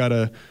we've got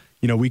to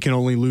 – we can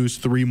only lose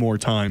 3 more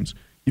times.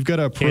 You've got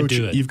to approach.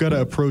 You've got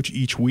to approach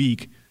each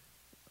week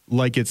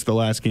like it's the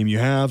last game you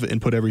have,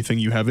 and put everything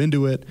you have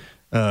into it,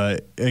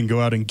 and go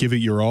out and give it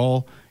your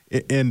all.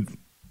 And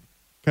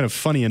kind of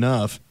funny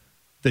enough,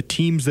 the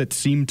teams that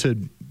seem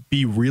to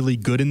be really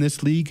good in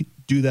this league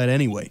do that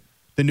anyway.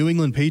 The New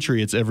England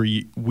Patriots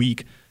every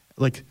week,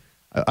 like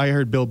I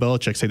heard Bill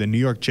Belichick say, the New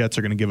York Jets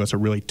are going to give us a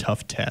really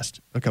tough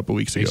test a couple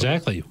weeks ago.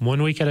 Exactly.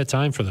 1 week at a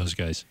time for those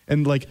guys.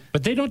 And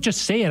but they don't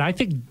just say it. I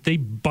think they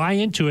buy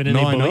into it and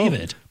they believe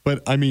it.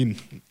 But I mean,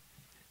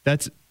 I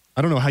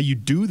don't know how you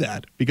do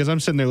that, because I'm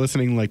sitting there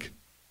listening like,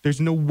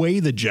 there's no way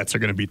the Jets are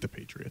going to beat the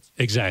Patriots.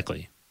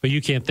 Exactly. But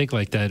you can't think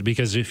like that,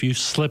 because if you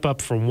slip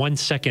up for 1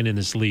 second in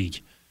this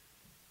league,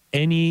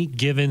 any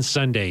given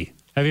Sunday,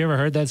 have you ever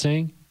heard that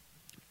saying?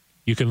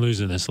 You can lose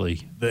in this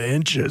league. The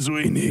inches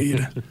we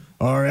need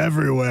are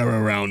everywhere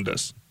around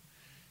us.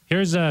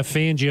 Here's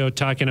Fangio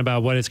talking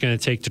about what it's going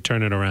to take to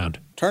turn it around.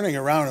 Turning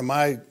around, in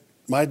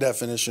my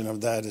definition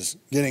of that is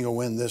getting a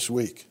win this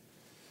week,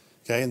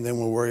 okay? And then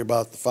we'll worry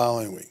about the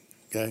following week,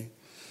 okay?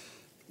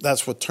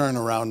 That's what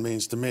turnaround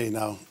means to me.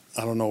 Now,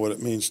 I don't know what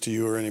it means to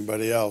you or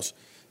anybody else,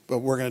 but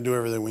we're going to do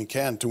everything we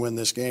can to win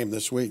this game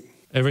this week.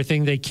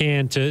 Everything they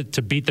can to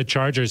beat the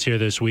Chargers here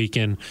this week,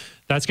 and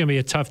that's going to be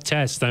a tough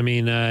test. I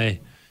mean,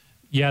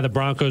 the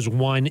Broncos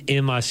won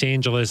in Los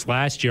Angeles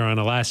last year on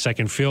a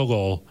last-second field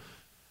goal,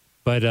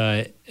 but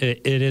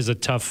it is a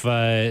tough.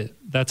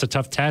 That's a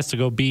tough task to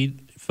go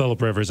beat Phillip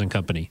Rivers and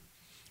company.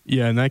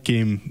 Yeah, in that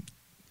game,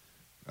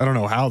 I don't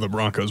know how the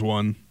Broncos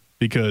won,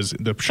 because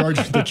the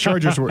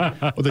Chargers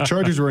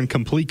were in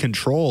complete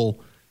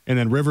control. And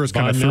then Rivers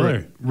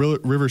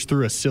Rivers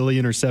threw a silly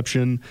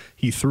interception.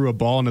 He threw a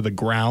ball into the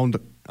ground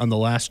on the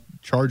last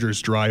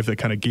Chargers drive that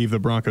kind of gave the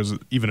Broncos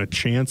even a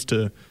chance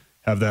to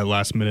have that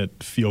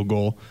last-minute field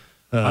goal.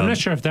 I'm not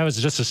sure if that was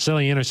just a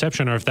silly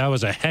interception or if that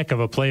was a heck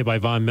of a play by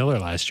Von Miller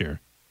last year.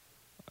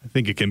 I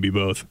think it can be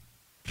both.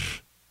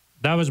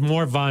 That was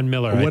more Von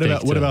Miller.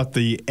 What about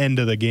the end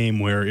of the game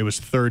where it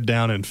was 3rd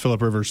down and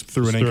Phillip Rivers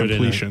threw an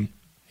incompletion?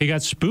 He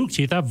got spooked.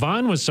 He thought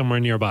Von was somewhere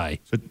nearby.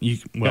 So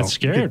got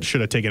scared. Should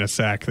have taken a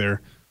sack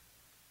there.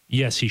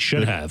 Yes, he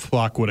should have.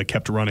 Clock would have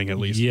kept running at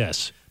least.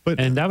 Yes.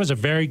 And that was a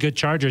very good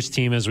Chargers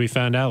team, as we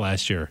found out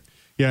last year.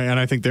 Yeah, and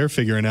I think they're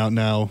figuring out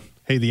now,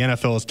 hey, the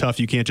NFL is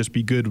tough. You can't just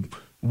be good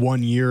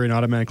 1 year and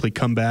automatically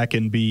come back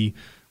and be,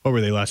 what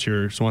were they last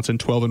year, Swanson,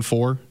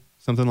 12-4,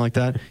 something like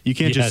that? You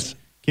can't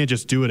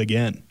just do it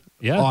again.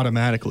 Yeah.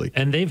 Automatically.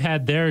 And they've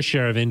had their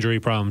share of injury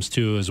problems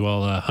too as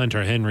well.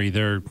 Hunter Henry,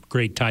 their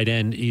great tight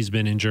end, he's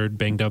been injured,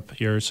 banged up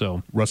here.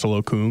 So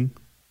Russell Okung.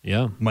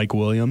 Yeah. Mike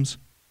Williams.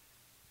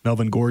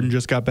 Melvin Gordon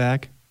just got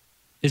back.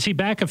 Is he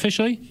back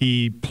officially?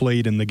 He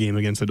played in the game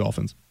against the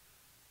Dolphins.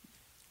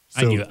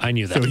 So, I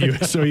knew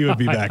that. So he would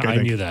be back, I think.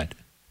 I knew that.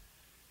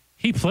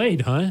 He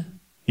played, huh?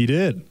 He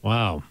did.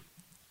 Wow.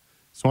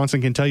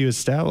 Swanson can tell you his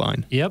stat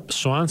line. Yep,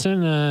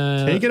 Swanson.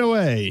 Take it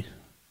away.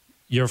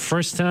 Your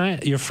first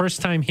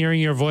time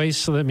hearing your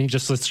voice,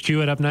 let's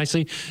cue it up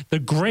nicely. The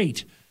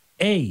great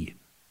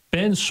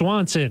Ben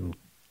Swanson.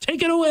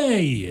 Take it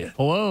away.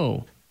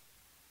 Hello.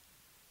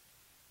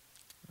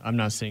 I'm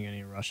not seeing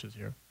any rushes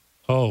here.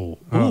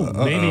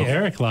 Maybe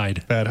Eric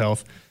lied. Bad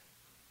health.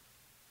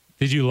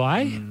 Did you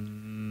lie?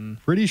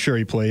 Pretty sure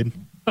he played.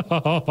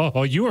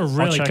 Oh, you were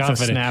really confident.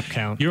 The snap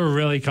count. You were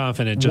really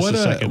confident just a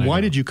second ago.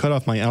 Why did you cut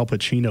off my Al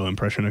Pacino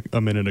impression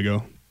a minute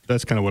ago?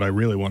 That's kind of what I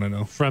really want to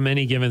know. From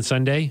Any Given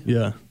Sunday?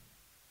 Yeah.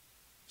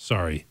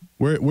 Sorry.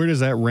 Where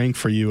does that rank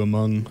for you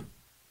among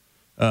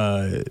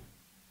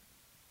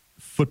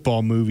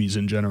football movies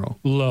in general?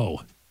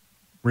 Low.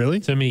 Really?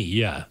 To me,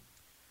 yeah.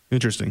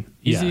 Interesting.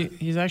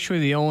 He's actually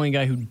the only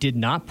guy who did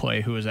not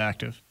play who was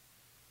active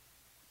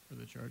for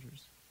the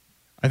Chargers.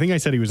 I think I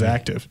said he was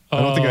active.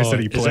 I don't think I said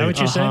he played. Is that what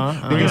you said?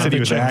 I think I said he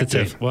was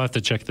active. We'll have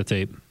to check the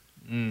tape.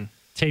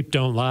 Tape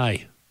don't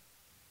lie.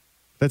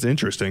 That's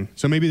interesting.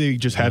 So maybe they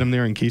just had him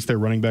there in case their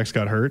running backs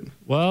got hurt?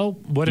 Well,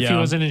 what if he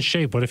wasn't in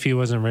shape? What if he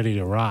wasn't ready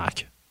to rock?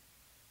 Do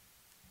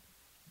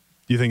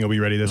you think he'll be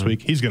ready this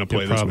week? He's going to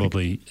play this week.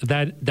 Probably.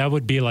 That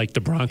would be like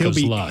the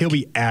Broncos' luck. He'll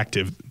be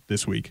active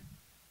this week.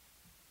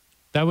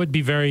 That would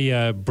be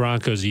very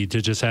Broncos-y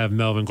to just have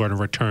Melvin Gordon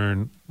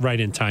return right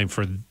in time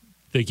for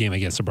the game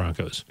against the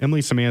Broncos.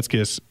 Emily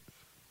Szymanskis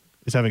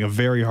is having a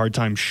very hard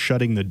time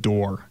shutting the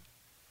door.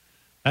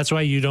 That's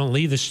why you don't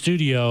leave the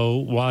studio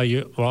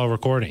while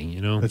recording,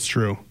 you know? That's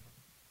true.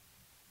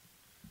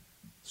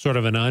 Sort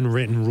of an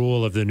unwritten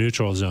rule of the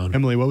neutral zone.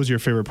 Emily, what was your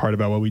favorite part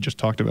about what we just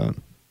talked about?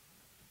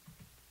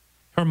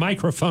 Her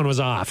microphone was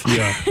off.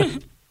 Yeah.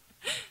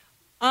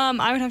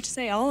 I would have to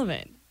say all of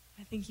it.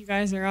 I think you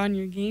guys are on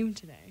your game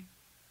today.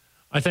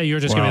 I thought you were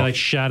just going to be like,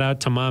 shout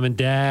out to mom and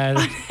dad.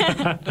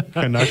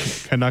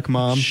 Canuck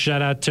mom.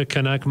 Shout out to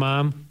Canuck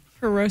mom.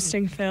 For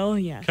roasting Phil,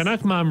 yes.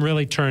 Canuck mom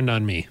really turned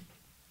on me.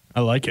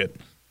 I like it.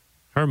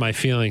 Hurt my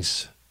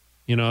feelings.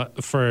 You know,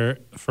 for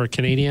a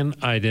Canadian,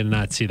 I did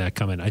not see that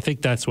coming. I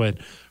think that's what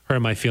hurt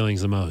my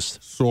feelings the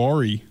most.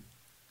 Sorry.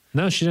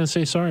 No, she didn't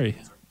say sorry.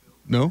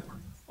 No?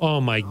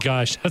 Oh my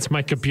gosh, that's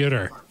my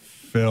computer.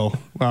 Phil.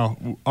 Wow,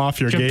 off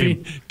your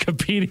game.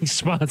 Competing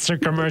sponsor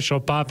commercial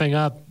popping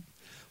up.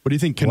 What do you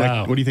think?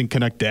 Wow. What do you think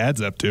Canuck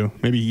Dad's up to?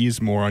 Maybe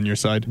he's more on your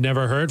side.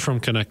 Never heard from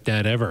Canuck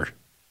Dad ever.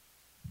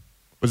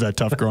 Was that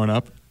tough growing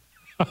up?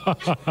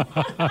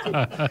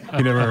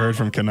 You never heard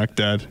from Canuck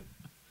Dad.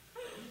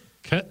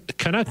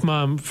 Canuck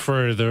Mom,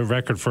 for the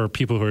record, for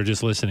people who are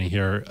just listening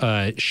here,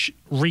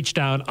 reached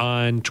out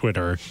on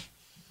Twitter.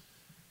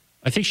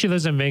 I think she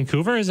lives in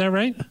Vancouver. Is that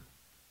right?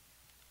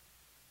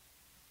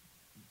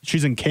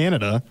 She's in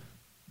Canada.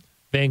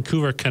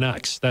 Vancouver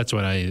Canucks. That's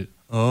what I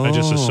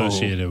just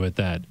associated with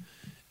that.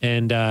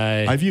 And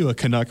I view a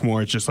Canuck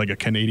more as just like a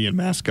Canadian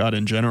mascot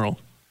in general.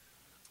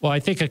 Well, I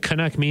think a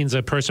Canuck means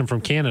a person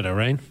from Canada,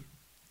 right?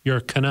 You're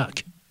a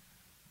Canuck.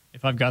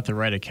 If I've got the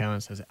right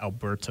account, it says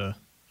Alberta.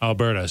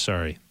 Alberta,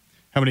 sorry.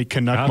 How many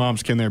Canuck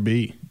moms can there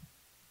be?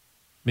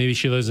 Maybe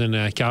she lives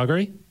in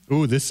Calgary?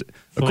 Ooh, this,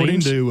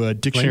 according to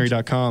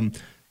dictionary.com,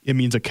 it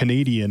means a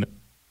Canadian,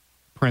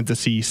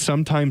 parenthesis,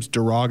 sometimes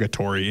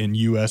derogatory in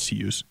U.S.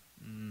 use,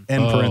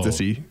 end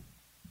parenthesis.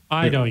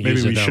 I don't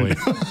use it that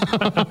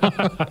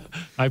way.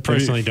 I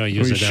personally don't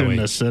use it that way. We shouldn't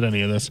have said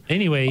any of this.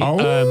 Anyway,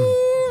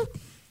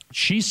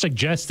 she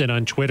suggested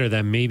on Twitter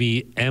that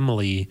maybe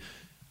Emily,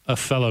 a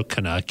fellow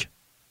Canuck,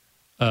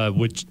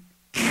 would...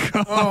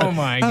 Oh,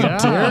 my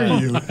God. How dare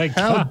you?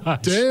 How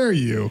dare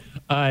you?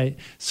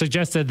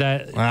 Suggested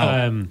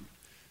that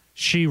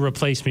she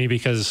replaced me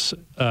because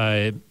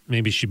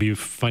maybe she'd be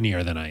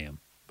funnier than I am.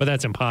 But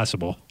that's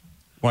impossible.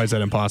 Why is that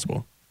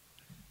impossible?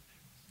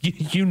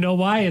 You know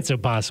why it's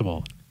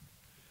impossible.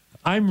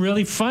 I'm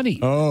really funny.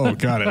 Oh,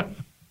 got it.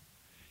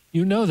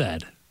 You know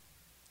that.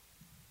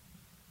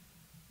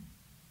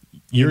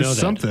 You're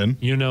something.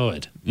 You know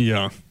it.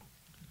 Yeah.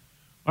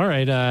 All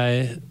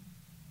right.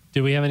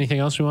 Do we have anything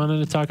else we wanted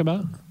to talk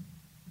about?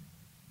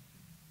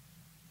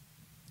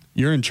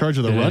 You're in charge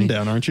of the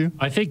rundown, aren't you?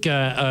 I think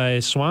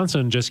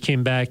Swanson just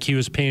came back. He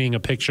was painting a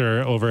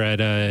picture over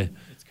at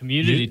it's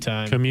community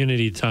time.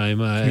 Community time.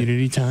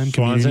 Community time.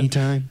 Swanson. Community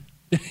time.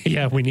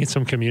 Yeah, we need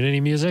some community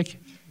music.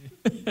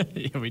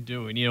 Yeah, we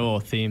do. We need a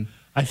little theme.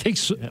 I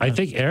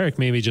think Eric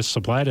maybe just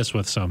supplied us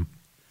with some.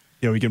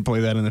 Yeah, we can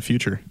play that in the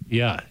future.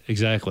 Yeah,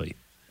 exactly.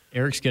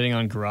 Eric's getting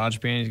on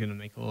GarageBand. He's going to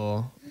make a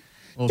little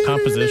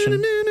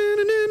composition.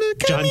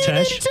 John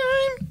Tesh.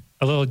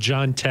 A little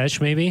John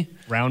Tesh, maybe.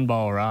 Round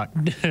ball rock.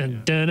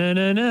 I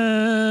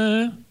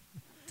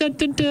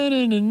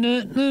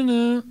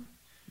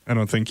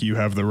don't think you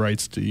have the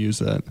rights to use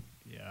that.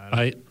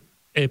 Yeah.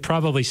 It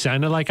probably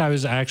sounded like I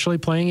was actually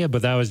playing it,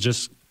 but that was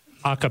just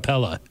a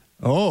cappella.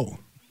 Oh.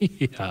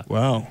 Yeah.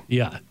 Wow.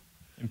 Yeah.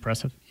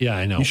 Impressive. Yeah,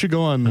 I know. You should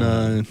go on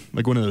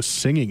like one of those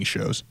singing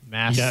shows.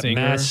 Mass Singer.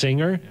 Mass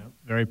Singer. Yeah,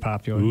 very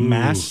popular. Ooh.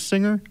 Mass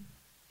Singer?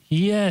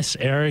 Yes,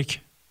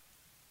 Eric.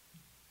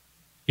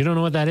 You don't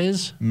know what that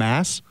is?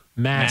 Mass?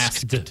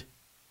 Masked.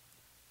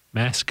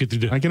 Masked.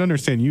 I can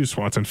understand you,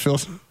 Swanson.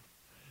 Phil's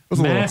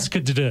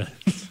Masked.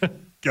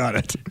 Got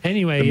it.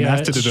 Anyway,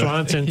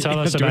 Swanson, tell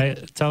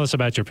us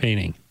about your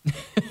painting.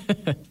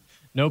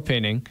 No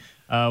painting.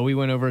 We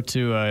went over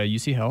to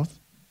UC Health.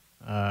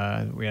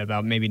 We had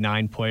about maybe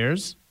 9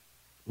 players.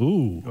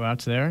 Ooh. Go out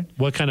to there.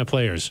 What kind of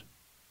players?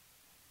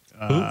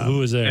 Who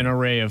was there? An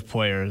array of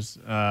players.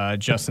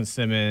 Justin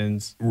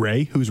Simmons.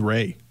 Ray? Who's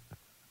Ray?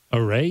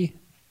 A Ray?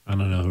 I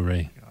don't know who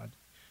Ray. God.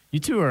 You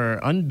two are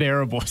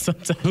unbearable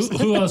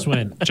sometimes. Who else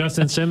went?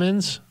 Justin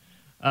Simmons?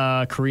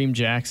 Kareem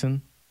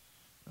Jackson.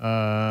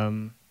 Let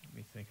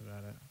me think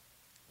about it.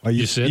 Well,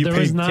 You said there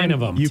was 9 of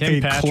them. You Tim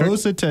paid Patrick.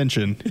 close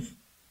attention.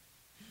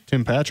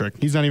 Tim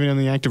Patrick. He's not even on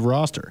the active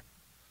roster.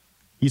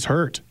 He's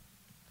hurt.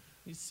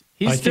 He's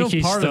I still think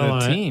he's part still of on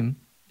the it. team.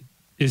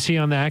 Is he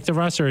on the active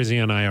roster or is he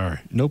on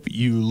IR? Nope.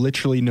 You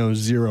literally know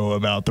zero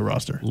about the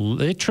roster.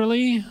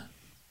 Literally?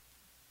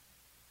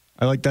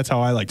 That's how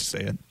I like to say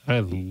it.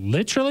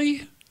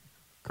 Literally?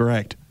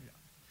 Correct.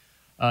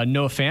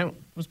 Noah Fant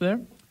was there.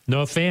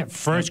 Noah Fant,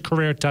 first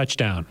career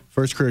touchdown.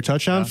 First career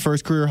touchdown,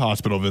 first career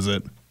hospital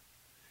visit.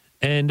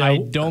 And I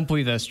don't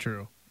believe that's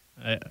true.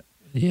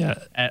 yeah.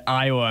 At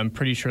Iowa, I'm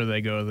pretty sure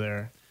they go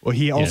there. Well,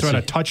 he also had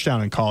a see.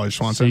 touchdown in college,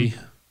 Swanson. See,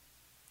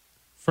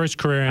 first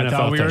career NFL I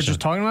thought we were touchdown. just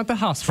talking about the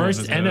hospital First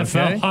visit,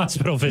 NFL okay?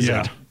 hospital visit.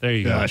 Yeah. There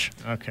you Gosh.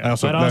 Okay.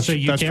 But But also,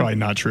 you that's can't- probably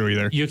not true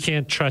either. You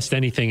can't trust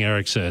anything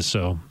Eric says.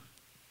 So,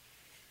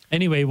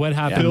 anyway, what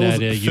happened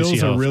at UC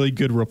Phil's Health? a really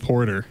good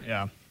reporter.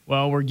 Yeah.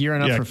 Well, we're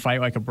gearing up Yeah. for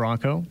Fight Like a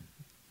Bronco,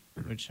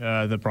 which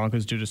the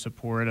Broncos do to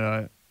support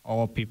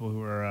all people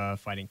who are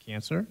fighting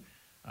cancer.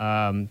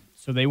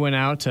 So they went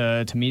out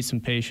to meet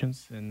some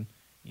patients and,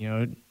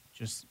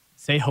 just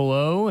say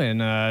hello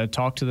and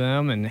talk to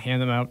them and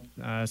hand them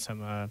out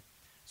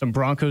some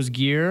Broncos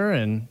gear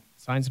and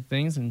sign some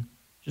things and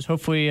just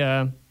hopefully,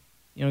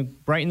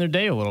 brighten their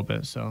day a little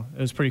bit. So it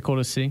was pretty cool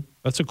to see.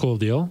 That's a cool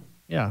deal.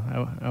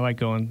 Yeah, I like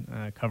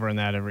going, covering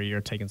that every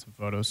year, taking some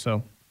photos.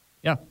 So,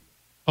 yeah.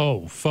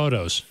 Oh,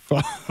 photos.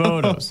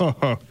 Photos,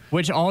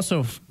 which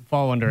also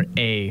fall under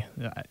A.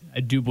 I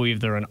do believe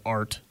they're an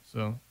art,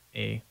 so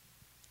A.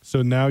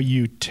 So now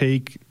you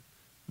take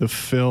the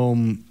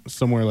film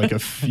somewhere like a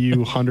few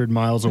 100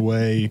 miles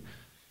away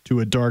to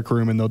a dark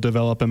room and they'll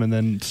develop them, and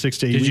then 6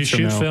 to 8 Did weeks you from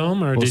shoot now,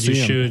 film or we'll did you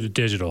see 'em. shoot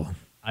digital?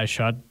 I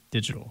shot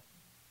digital.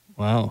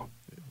 Wow.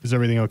 Is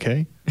everything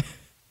okay?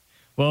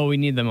 Well, we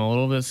need them a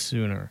little bit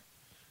sooner.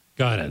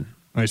 Got it.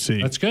 I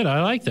see. That's good.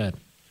 I like that.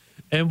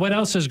 And what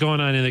else is going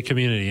on in the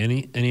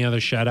community? Any other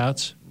shout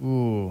outs?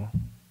 Ooh.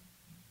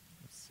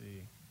 Let's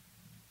see.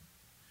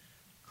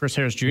 Chris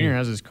Harris Jr.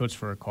 has his Coats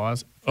for a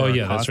Cause. Oh,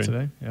 yeah, cause that's right.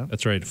 Today. Yeah.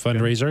 That's right.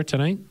 Fundraiser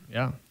tonight?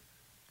 Yeah.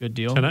 Good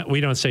deal. Tonight.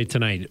 We don't say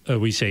tonight.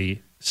 We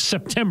say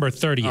September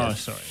 30th. Oh,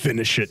 sorry.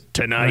 Finish it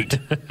tonight.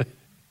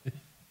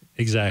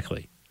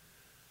 Exactly.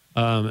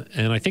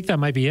 And I think that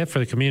might be it for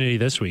the community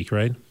this week,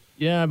 right?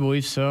 Yeah, I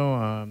believe so.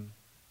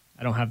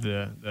 I don't have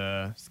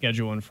the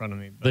schedule in front of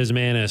me. But Liz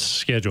Manis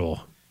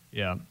schedule.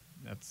 yeah,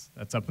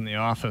 that's up in the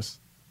office.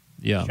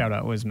 Yeah. Shout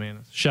out Liz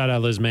Manis. Shout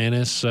out Liz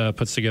Manis.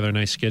 Puts together a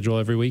nice schedule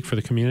every week for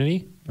the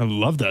community. I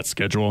love that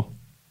schedule.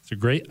 It's a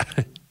great.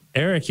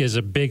 Eric is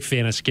a big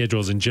fan of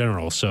schedules in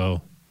general,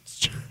 so.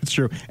 It's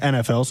true.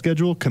 NFL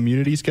schedule,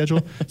 community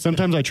schedule.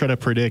 Sometimes I try to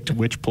predict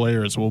which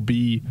players will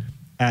be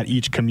at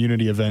each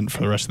community event for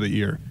the rest of the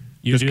year.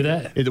 You do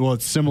that?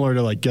 It's similar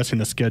to like guessing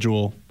the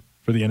schedule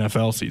for the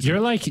NFL season. You're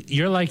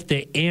like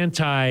the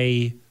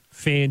anti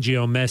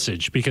Fangio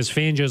message, because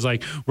Fangio's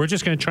like, we're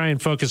just going to try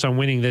and focus on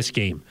winning this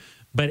game.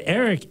 But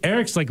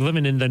Eric's like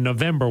living in the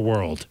November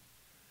world.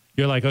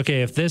 You're like,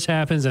 okay, if this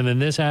happens and then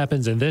this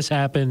happens and this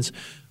happens,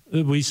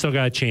 we still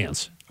got a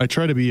chance. I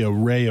try to be a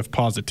ray of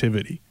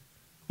positivity.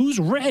 Who's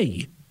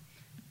Ray?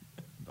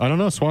 I don't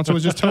know. Swanson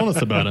was just telling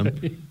us about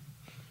him.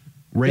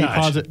 Ray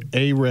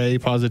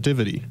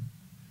positivity.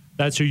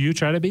 That's who you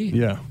try to be?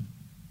 Yeah.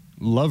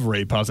 Love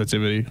Ray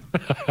positivity.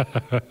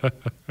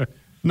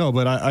 No,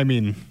 but I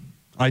mean,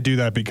 I do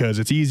that because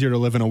it's easier to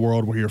live in a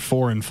world where you're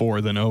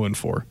 4-4 than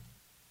 0-4.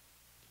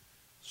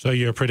 So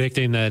you're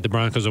predicting that the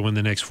Broncos will win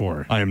the next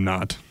 4? I am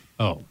not.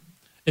 Oh.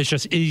 It's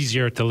just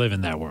easier to live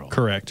in that world.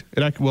 Correct.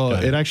 It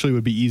actually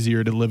would be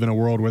easier to live in a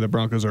world where the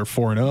Broncos are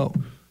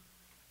 4-0.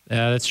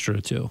 Yeah, that's true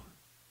too.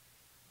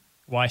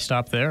 Why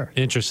stop there?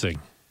 Interesting.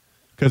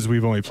 Because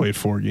we've only played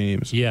 4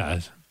 games. Yeah,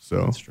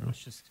 So that's true.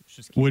 Let's just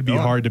keep would be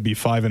going. hard to be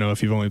 5-0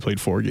 if you've only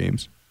played 4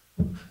 games.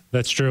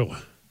 That's true.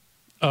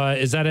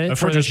 Is that it If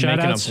for we're the just making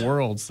shout-outs? up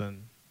worlds,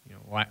 then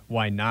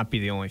why not be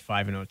the only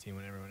 5-0 team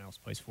when everyone else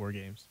plays 4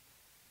 games?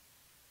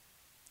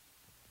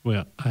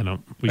 Well, I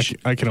don't.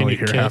 I can only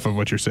hear half of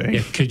what you're saying.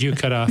 Yeah, could you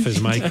cut off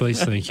his mic,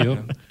 please? Thank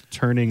you.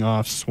 Turning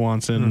off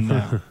Swanson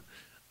now.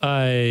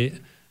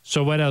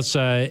 So what else?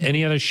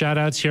 Any other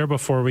shout-outs here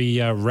before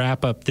we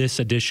wrap up this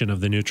edition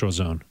of the Neutral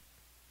Zone?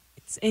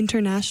 It's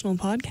International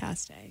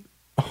Podcast Day.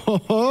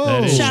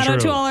 That is Shout out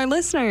true. to all our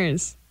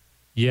listeners.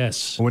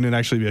 Yes. Wouldn't it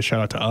actually be a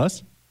shout out to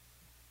us?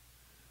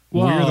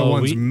 Well, We're the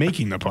ones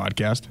making the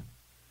podcast.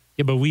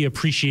 Yeah, but we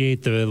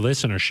appreciate the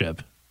listenership.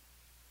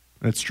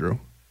 That's true.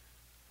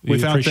 We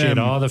Without appreciate them-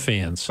 all the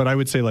fans. But I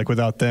would say, like,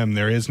 without them,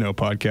 there is no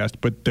podcast.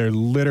 But there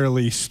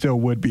literally still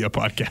would be a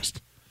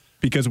podcast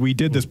because we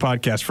did this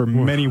podcast for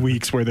many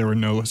weeks where there were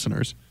no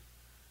listeners.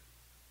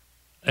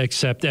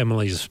 Except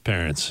Emily's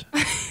parents.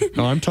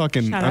 No, I'm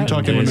talking. Shout I'm out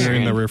talking when to we were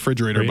in the Aaron.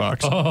 refrigerator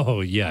box.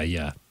 Oh, yeah.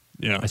 Yeah,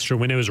 That's true.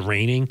 When it was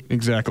raining.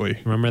 exactly.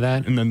 Remember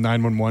that? And then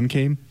 911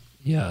 came.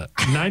 Yeah.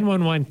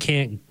 911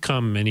 can't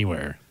come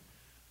anywhere.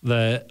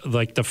 The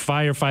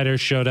firefighters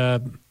showed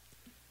up.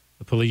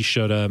 The police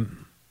showed up.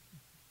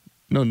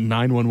 No,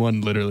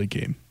 911 literally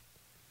came.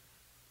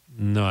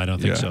 No, I don't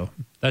think Yeah.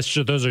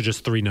 so. Those are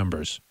just 3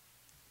 numbers.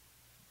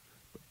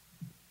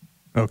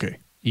 Okay.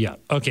 Yeah.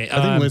 Okay.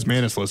 I think Liz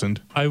Manis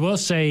listened. I will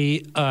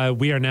say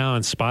we are now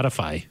on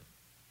Spotify.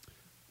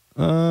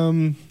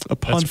 Upon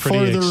That's pretty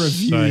further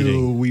review,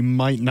 exciting. we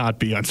might not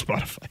be on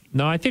Spotify.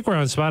 No, I think we're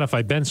on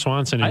Spotify. Ben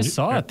Swanson. I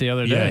saw it the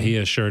other day. Yeah, he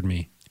assured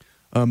me.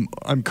 I'm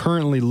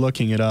currently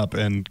looking it up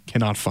and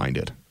cannot find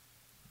it.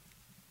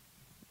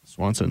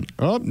 Swanson.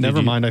 Oh, never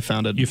you- mind. I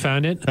found it. You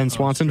found it? Ben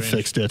Swanson strange.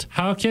 fixed it.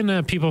 How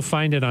can people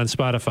find it on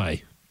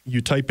Spotify? You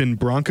type in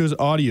Broncos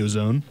Audio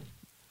Zone,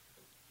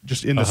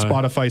 just in the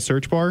Spotify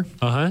search bar.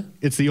 Uh-huh.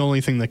 It's the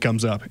only thing that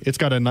comes up. It's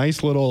got a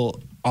nice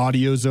little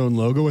Audio Zone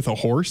logo with a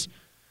horse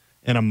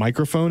and a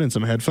microphone and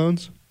some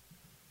headphones.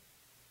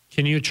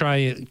 Can you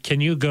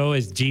go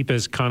as deep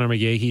as Connor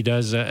McGahee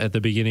does at the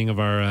beginning of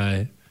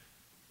our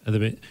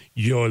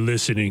you're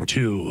listening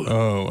to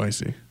Oh, I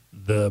see.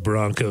 the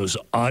Broncos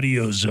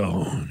Audio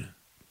Zone.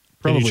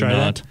 Can you Probably try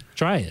not. that?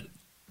 Try it.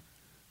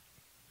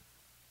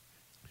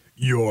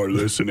 You're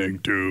listening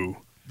to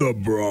the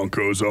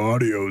Broncos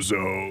Audio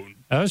Zone.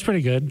 That was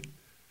pretty good.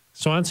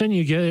 Swanson,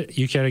 you care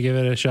to give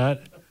it a shot?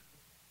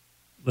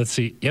 Let's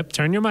see. Yep,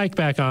 turn your mic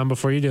back on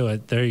before you do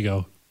it. There you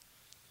go.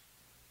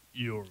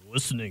 You're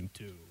listening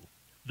to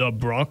the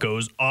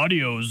Broncos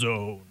Audio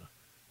Zone.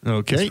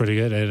 Okay. That's pretty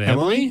good. And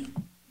Emily?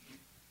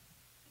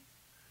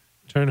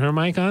 Turn her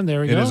mic on.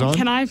 There we It go. is on.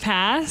 Can I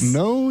pass?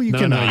 No, you No,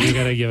 cannot. you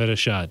got to give it a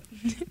shot.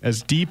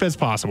 As deep as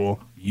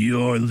possible.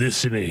 You're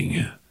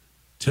listening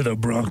to the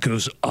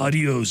Broncos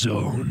Audio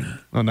Zone.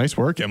 Oh, nice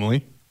work,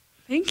 Emily.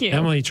 Thank you.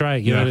 Emily, try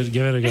it. Give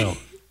it a go.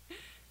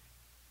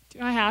 Do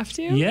I have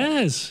to?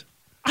 Yes.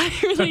 I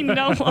really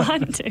don't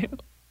want to.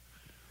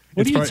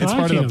 What are you It's part of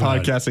talking the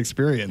about? podcast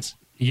experience.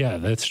 Yeah,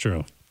 that's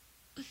true.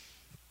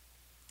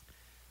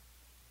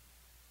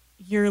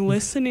 You're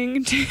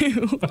listening to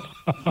the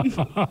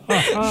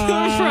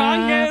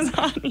Broncos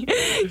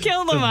audio.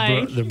 Kill the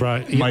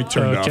mic. Mic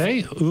turned off.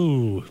 Okay.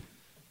 Ooh.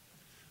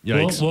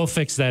 Yikes. We'll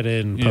fix that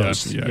in Yeah,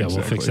 post. yeah, We'll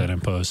fix exactly. that in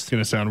It's post.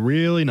 going to sound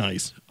really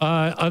nice.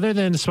 Other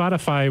than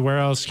Spotify, where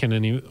else can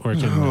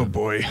Oh,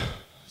 boy.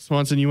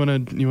 Swanson, you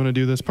want to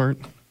do this part?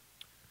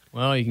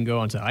 Well, you can go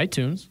onto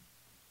iTunes.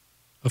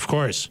 Of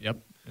course. Yep.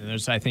 And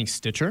there's, I think,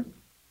 Stitcher.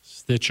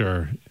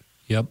 Stitcher.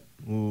 Yep.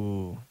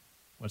 Ooh.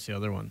 What's the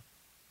other one?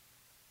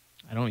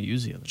 I don't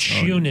use the other one.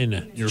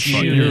 TuneIn. You're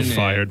TuneIn.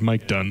 fired.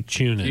 Mike done.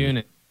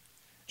 TuneIn.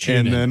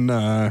 And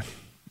then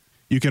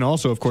you can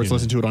also, of course, TuneIn.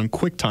 listen to it on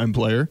QuickTime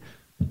Player,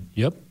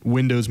 Yep.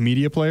 Windows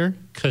Media Player.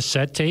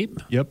 Cassette tape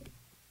Yep.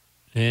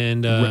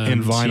 and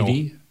vinyl.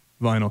 CD.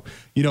 Vinyl.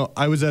 You know,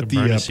 I was at To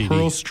burn the a CD.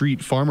 Pearl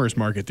Street Farmers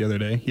Market the other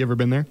day. You ever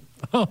been there?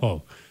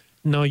 Oh,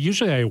 no.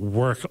 Usually I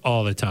work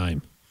all the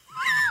time.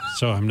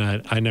 So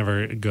I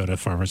never go to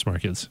farmers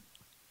markets.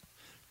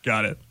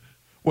 Got it.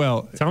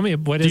 Well, Tell me,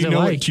 what do is you it know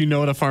like? do you know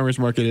what a farmers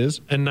market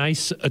is? A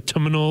nice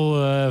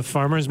autumnal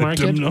farmers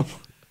market? Autumnal.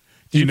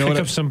 Do you know pick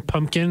what up some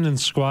pumpkin and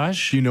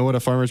squash? Do you know what a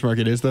farmer's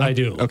market is, though? I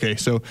do. Okay,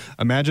 so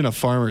imagine a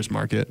farmer's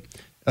market.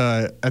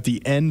 At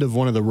the end of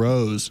one of the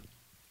rows,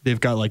 they've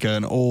got like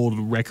an old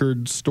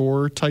record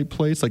store type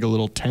place, like a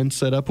little tent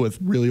set up with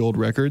really old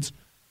records.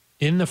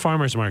 In the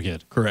farmer's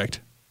market. Correct.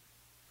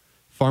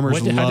 Farmers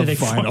How do love they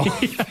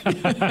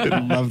vinyl. They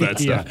love that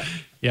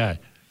stuff. Yeah.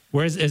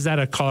 Is that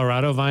a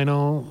Colorado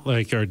vinyl?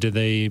 Or did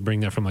they bring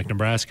that from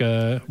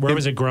Nebraska? Where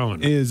was it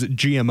grown? Is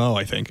GMO,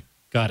 I think.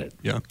 Got it.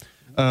 Yeah.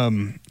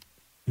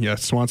 Yeah,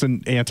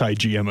 Swanson,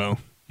 anti-GMO.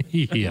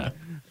 Yeah.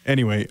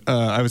 Anyway,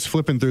 I was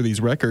flipping through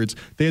these records.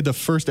 They had the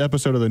first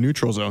episode of The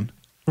Neutral Zone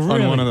on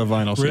Really? one of the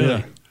vinyls. Really?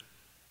 Yeah.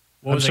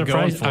 What was I'm it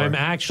going surprised. for? I'm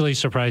actually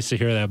surprised to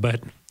hear that,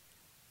 but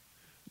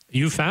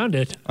you found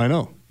it. I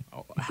know.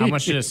 How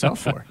much did it sell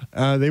for?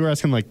 They were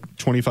asking like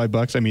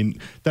 $25. I mean,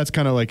 that's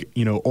kind of like,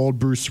 old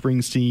Bruce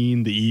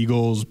Springsteen, the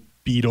Eagles,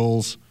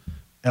 Beatles,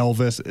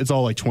 Elvis. It's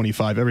all like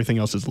 25. Everything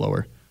else is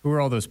lower. Who are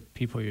all those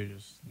people you're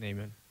just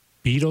naming?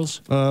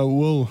 Beatles?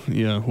 We'll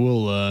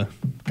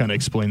kind of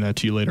explain that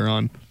to you later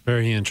on.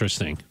 Very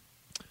interesting.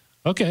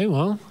 Okay,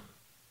 well,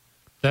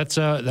 that's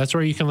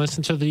where you can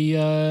listen to the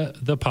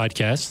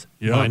podcast.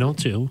 Yeah. Vinyl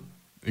too.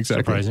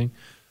 Exactly. Surprising.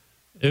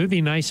 It would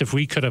be nice if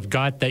we could have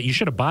got that. You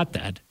should have bought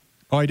that.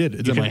 Oh, I did.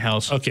 It's in my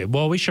house. Okay,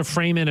 well, we should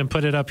frame it and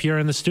put it up here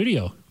in the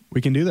studio.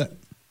 We can do that.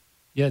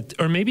 Yeah,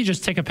 or maybe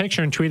just take a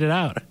picture and tweet it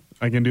out.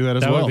 I can do that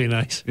as That well. would be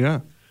nice.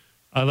 Yeah.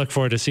 I look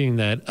forward to seeing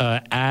that.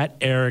 At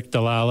Eric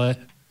Dalala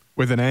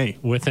With an A.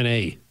 with an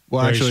A.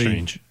 Well, Very actually-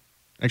 strange.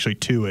 Actually,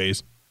 2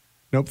 A's.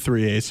 Nope,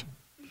 3 A's.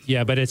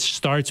 Yeah, but it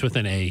starts with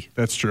an A,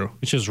 That's true.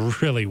 which is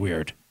really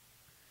weird.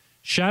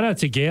 Shout out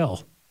to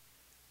Gail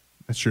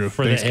That's true.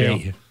 for Thanks, the Gail.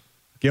 A.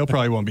 Gail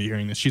probably won't be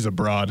hearing this. She's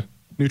abroad.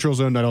 Neutral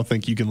Zone, I don't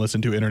think you can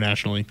listen to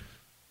internationally.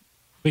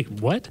 Wait,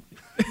 what?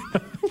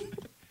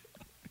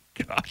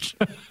 Gosh.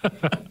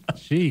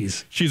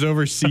 Jeez. She's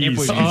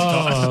overseas.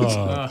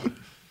 Oh,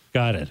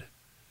 got it.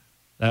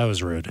 That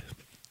was rude.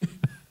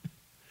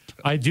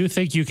 I do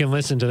think you can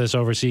listen to this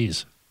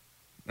overseas.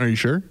 Are you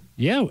sure?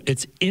 Yeah,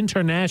 it's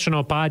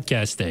International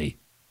Podcast Day.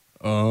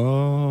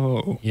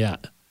 Oh. Yeah.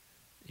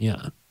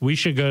 Yeah. We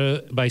should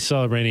go by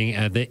celebrating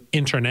at the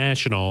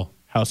International.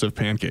 House of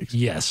Pancakes.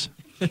 Yes.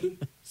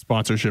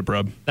 Sponsorship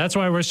rub. That's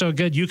why we're so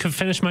good. You can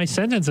finish my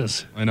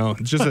sentences. I know.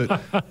 It's just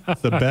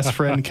it's the best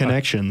friend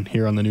connection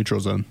here on the Neutral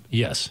Zone.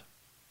 Yes.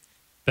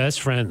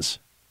 Best friends.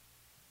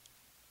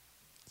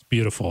 It's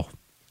beautiful.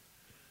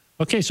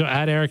 Okay, so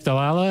at Eric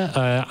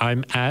Dalala,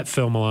 I'm at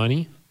Phil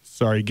Milani.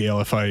 Sorry, Gail,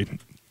 if I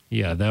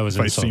Yeah, that was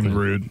If I insulting. seemed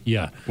rude.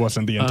 Yeah.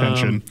 wasn't the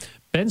intention.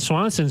 Ben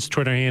Swanson's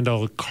Twitter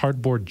handle,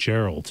 Cardboard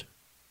Gerald.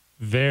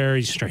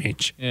 Very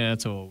strange. Yeah,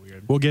 that's a little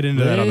weird. We'll get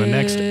into that on the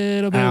next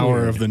Little bit hour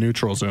weird. of the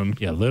Neutral Zone.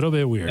 Yeah, a little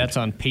bit weird. That's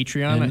on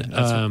Patreon. And,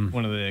 That's um,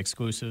 one of the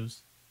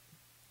exclusives.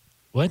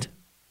 What?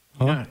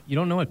 Yeah, you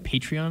don't know what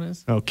Patreon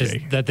is? Okay.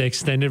 Is that the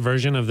extended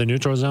version of the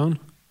Neutral Zone?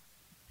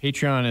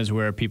 Patreon is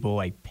where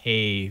people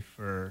pay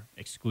for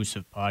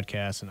exclusive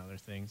podcasts and other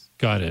things.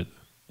 Got it.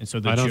 And so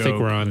the I don't think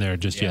joke- we're on there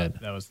just yeah,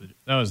 yet. That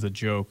was the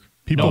joke.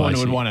 People- no one I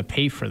would see. want to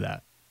pay for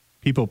that.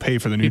 People pay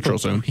for the Neutral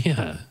Zone.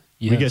 Yeah.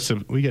 We yes. Phil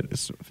and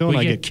I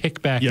We get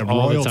kickback yeah,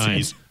 all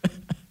royalties.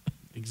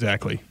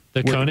 Exactly.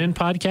 the Where- Conan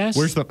podcast?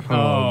 Where's the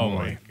Oh, boy.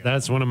 my God.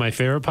 That's one of my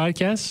favorite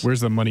podcasts.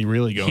 Where's the money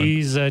really going?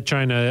 He's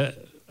trying to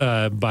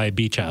buy a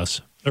beach house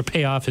or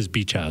pay off his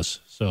beach house.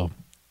 So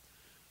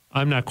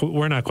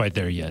we're not quite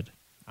there yet.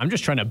 I'm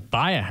just trying to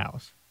buy a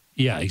house.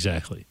 Yeah,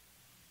 exactly.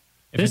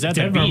 If it's at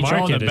the beach,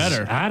 all the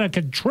better. is out of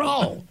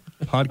control.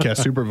 Podcast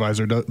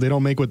supervisor, they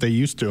don't make what they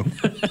used to.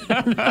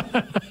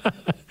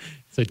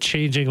 It's a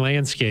changing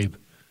landscape.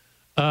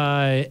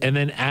 And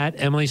then at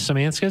Emily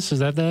Samanskas, is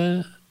that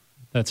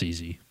that's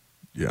easy.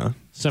 Yeah.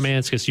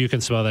 Samanskas, you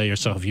can spell that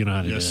yourself. You know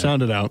how to do that.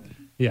 Sound it out.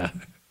 Yeah.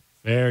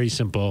 Very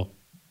simple.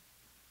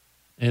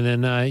 And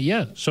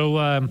then,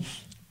 so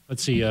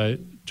let's see, to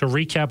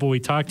recap what we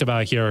talked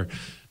about here,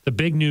 the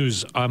big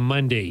news on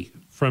Monday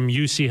from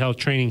UC Health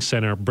Training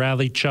Center,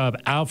 Bradley Chubb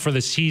out for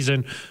the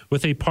season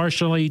with a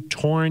partially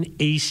torn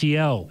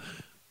ACL.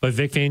 But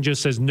Vic Fangio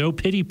says no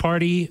pity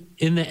party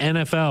in the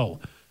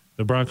NFL.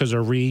 The Broncos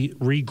are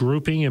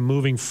regrouping and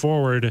moving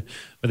forward,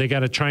 but they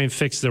got to try and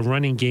fix the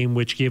running game,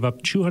 which gave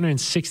up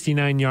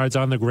 269 yards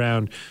on the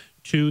ground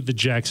to the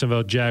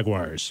Jacksonville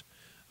Jaguars.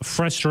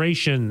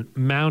 Frustration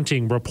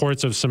mounting,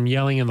 reports of some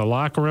yelling in the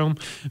locker room.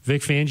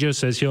 Vic Fangio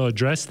says he'll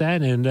address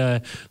that,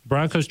 and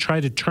Broncos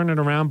try to turn it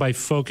around by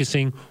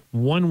focusing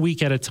 1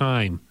 week at a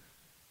time.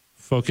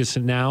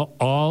 Focusing now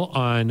all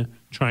on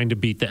trying to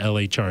beat the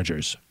LA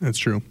Chargers. That's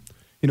true.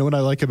 You know what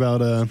I like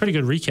about... Pretty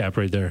good recap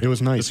right there. It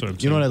was nice.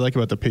 You know what I like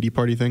about the pity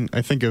party thing?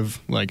 I think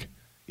of, like,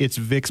 it's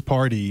Vic's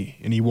party,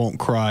 and he won't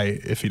cry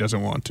if he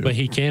doesn't want to. But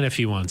he can if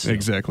he wants to.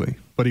 Exactly.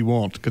 But he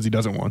won't because he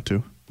doesn't want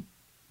to.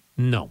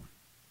 No.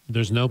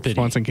 There's no pity.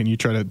 Swanson, can you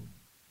try to,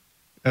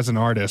 as an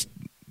artist,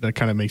 that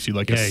kind of makes you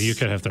like you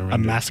could have to a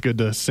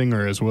mascada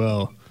singer as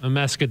well. A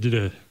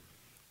mascada.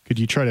 Could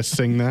you try to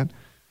sing that?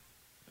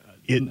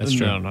 That's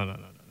true. No.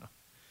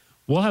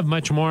 We'll have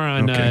much more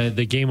on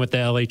the game with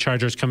the LA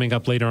Chargers coming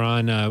up later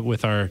on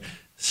with our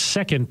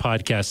second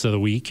podcast of the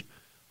week.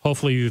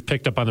 Hopefully you've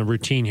picked up on the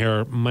routine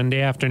here.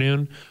 Monday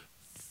afternoon,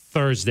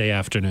 Thursday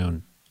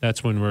afternoon.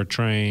 That's when we're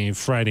trying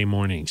Friday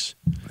mornings.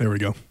 There we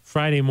go.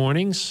 Friday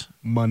mornings.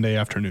 Monday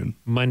afternoon.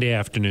 Monday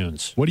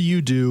afternoons. What do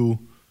you do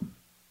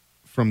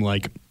from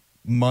like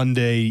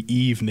Monday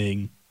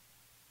evening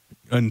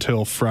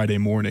until Friday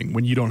morning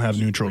when you don't have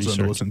Neutral Zone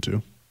to listen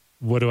to?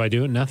 What do I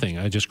do? Nothing.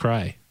 I just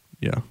cry.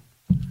 Yeah.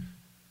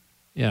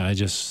 Yeah,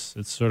 it's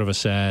sort of a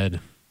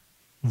sad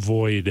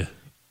void.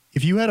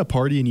 If you had a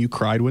party and you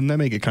cried, wouldn't that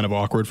make it kind of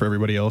awkward for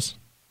everybody else?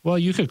 Well,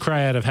 you could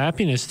cry out of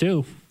happiness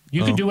too.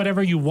 You can do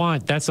whatever you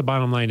want. That's the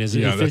bottom line. If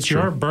it's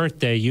your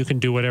birthday, you can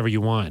do whatever you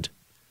want.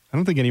 I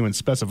don't think anyone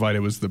specified it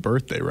was the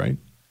birthday, right?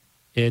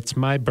 It's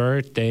my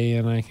birthday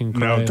and I can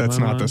cry. No, that's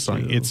not the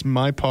song. It's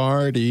my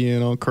party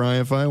and I'll cry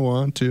if I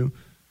want to.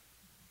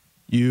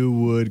 You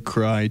would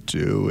cry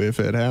too if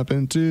it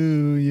happened to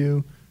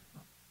you.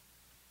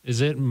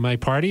 Is it my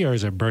party or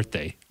is it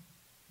birthday?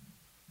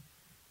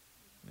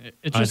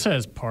 It just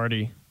says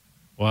party.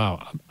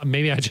 Wow.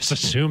 Maybe I just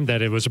assumed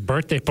that it was a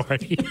birthday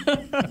party.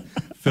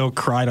 Phil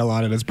cried a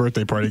lot at his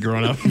birthday party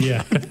growing up.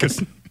 Yeah.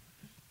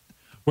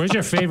 Where's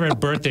your favorite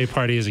birthday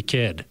party as a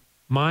kid?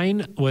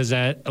 Mine was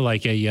at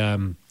like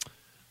a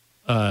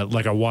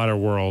water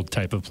world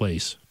type of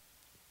place.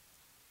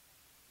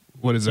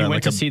 What is that? You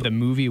went to see the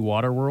movie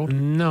Waterworld?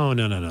 No.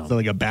 Is that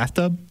like a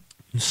bathtub?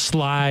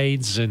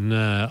 Slides and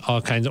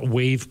all kinds of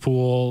wave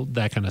pool,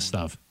 that kind of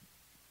stuff.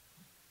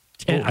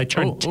 I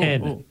turned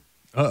 10.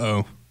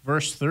 Uh-oh.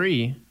 Verse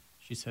 3,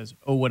 she says,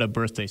 "Oh, what a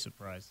birthday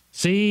surprise."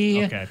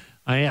 See? Okay.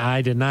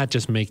 I did not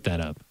just make that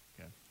up.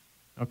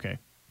 Okay.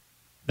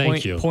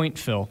 Thank you. Point,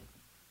 Phil.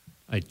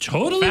 I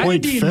totally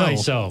redeemed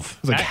myself.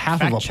 It was like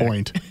half of a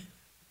point.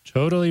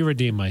 Totally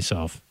redeemed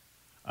myself.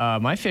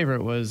 My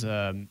favorite was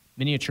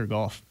miniature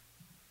golf.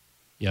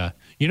 Yeah.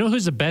 You know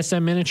who's the best at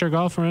miniature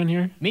golf around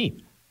here?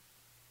 Me.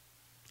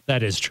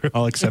 That is true.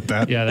 I'll accept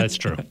that. Yeah, that's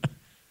true.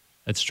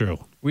 That's true.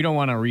 We don't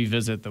want to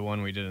revisit the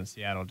one we did in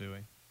Seattle, do we?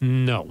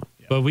 No.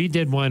 Yeah. But we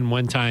did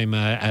one time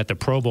at the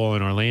Pro Bowl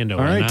in Orlando.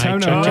 All right, time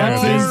to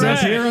wrap things up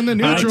here on the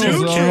Neutral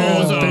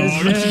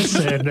Zone. Business,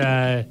 and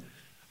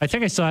I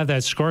think I still have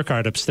that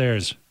scorecard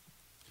upstairs.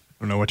 I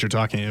don't know what you're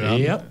talking about.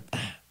 Yep.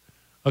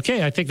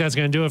 Okay, I think that's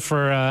going to do it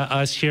for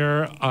us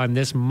here on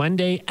this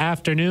Monday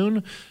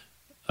afternoon.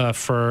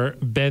 For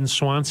Ben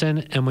Swanson,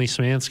 Emily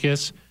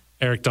Smanskis,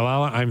 Eric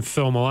Dalala, I'm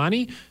Phil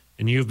Milani,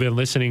 and you've been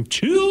listening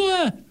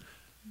to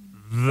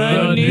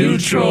The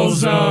Neutral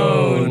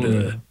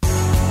Zone.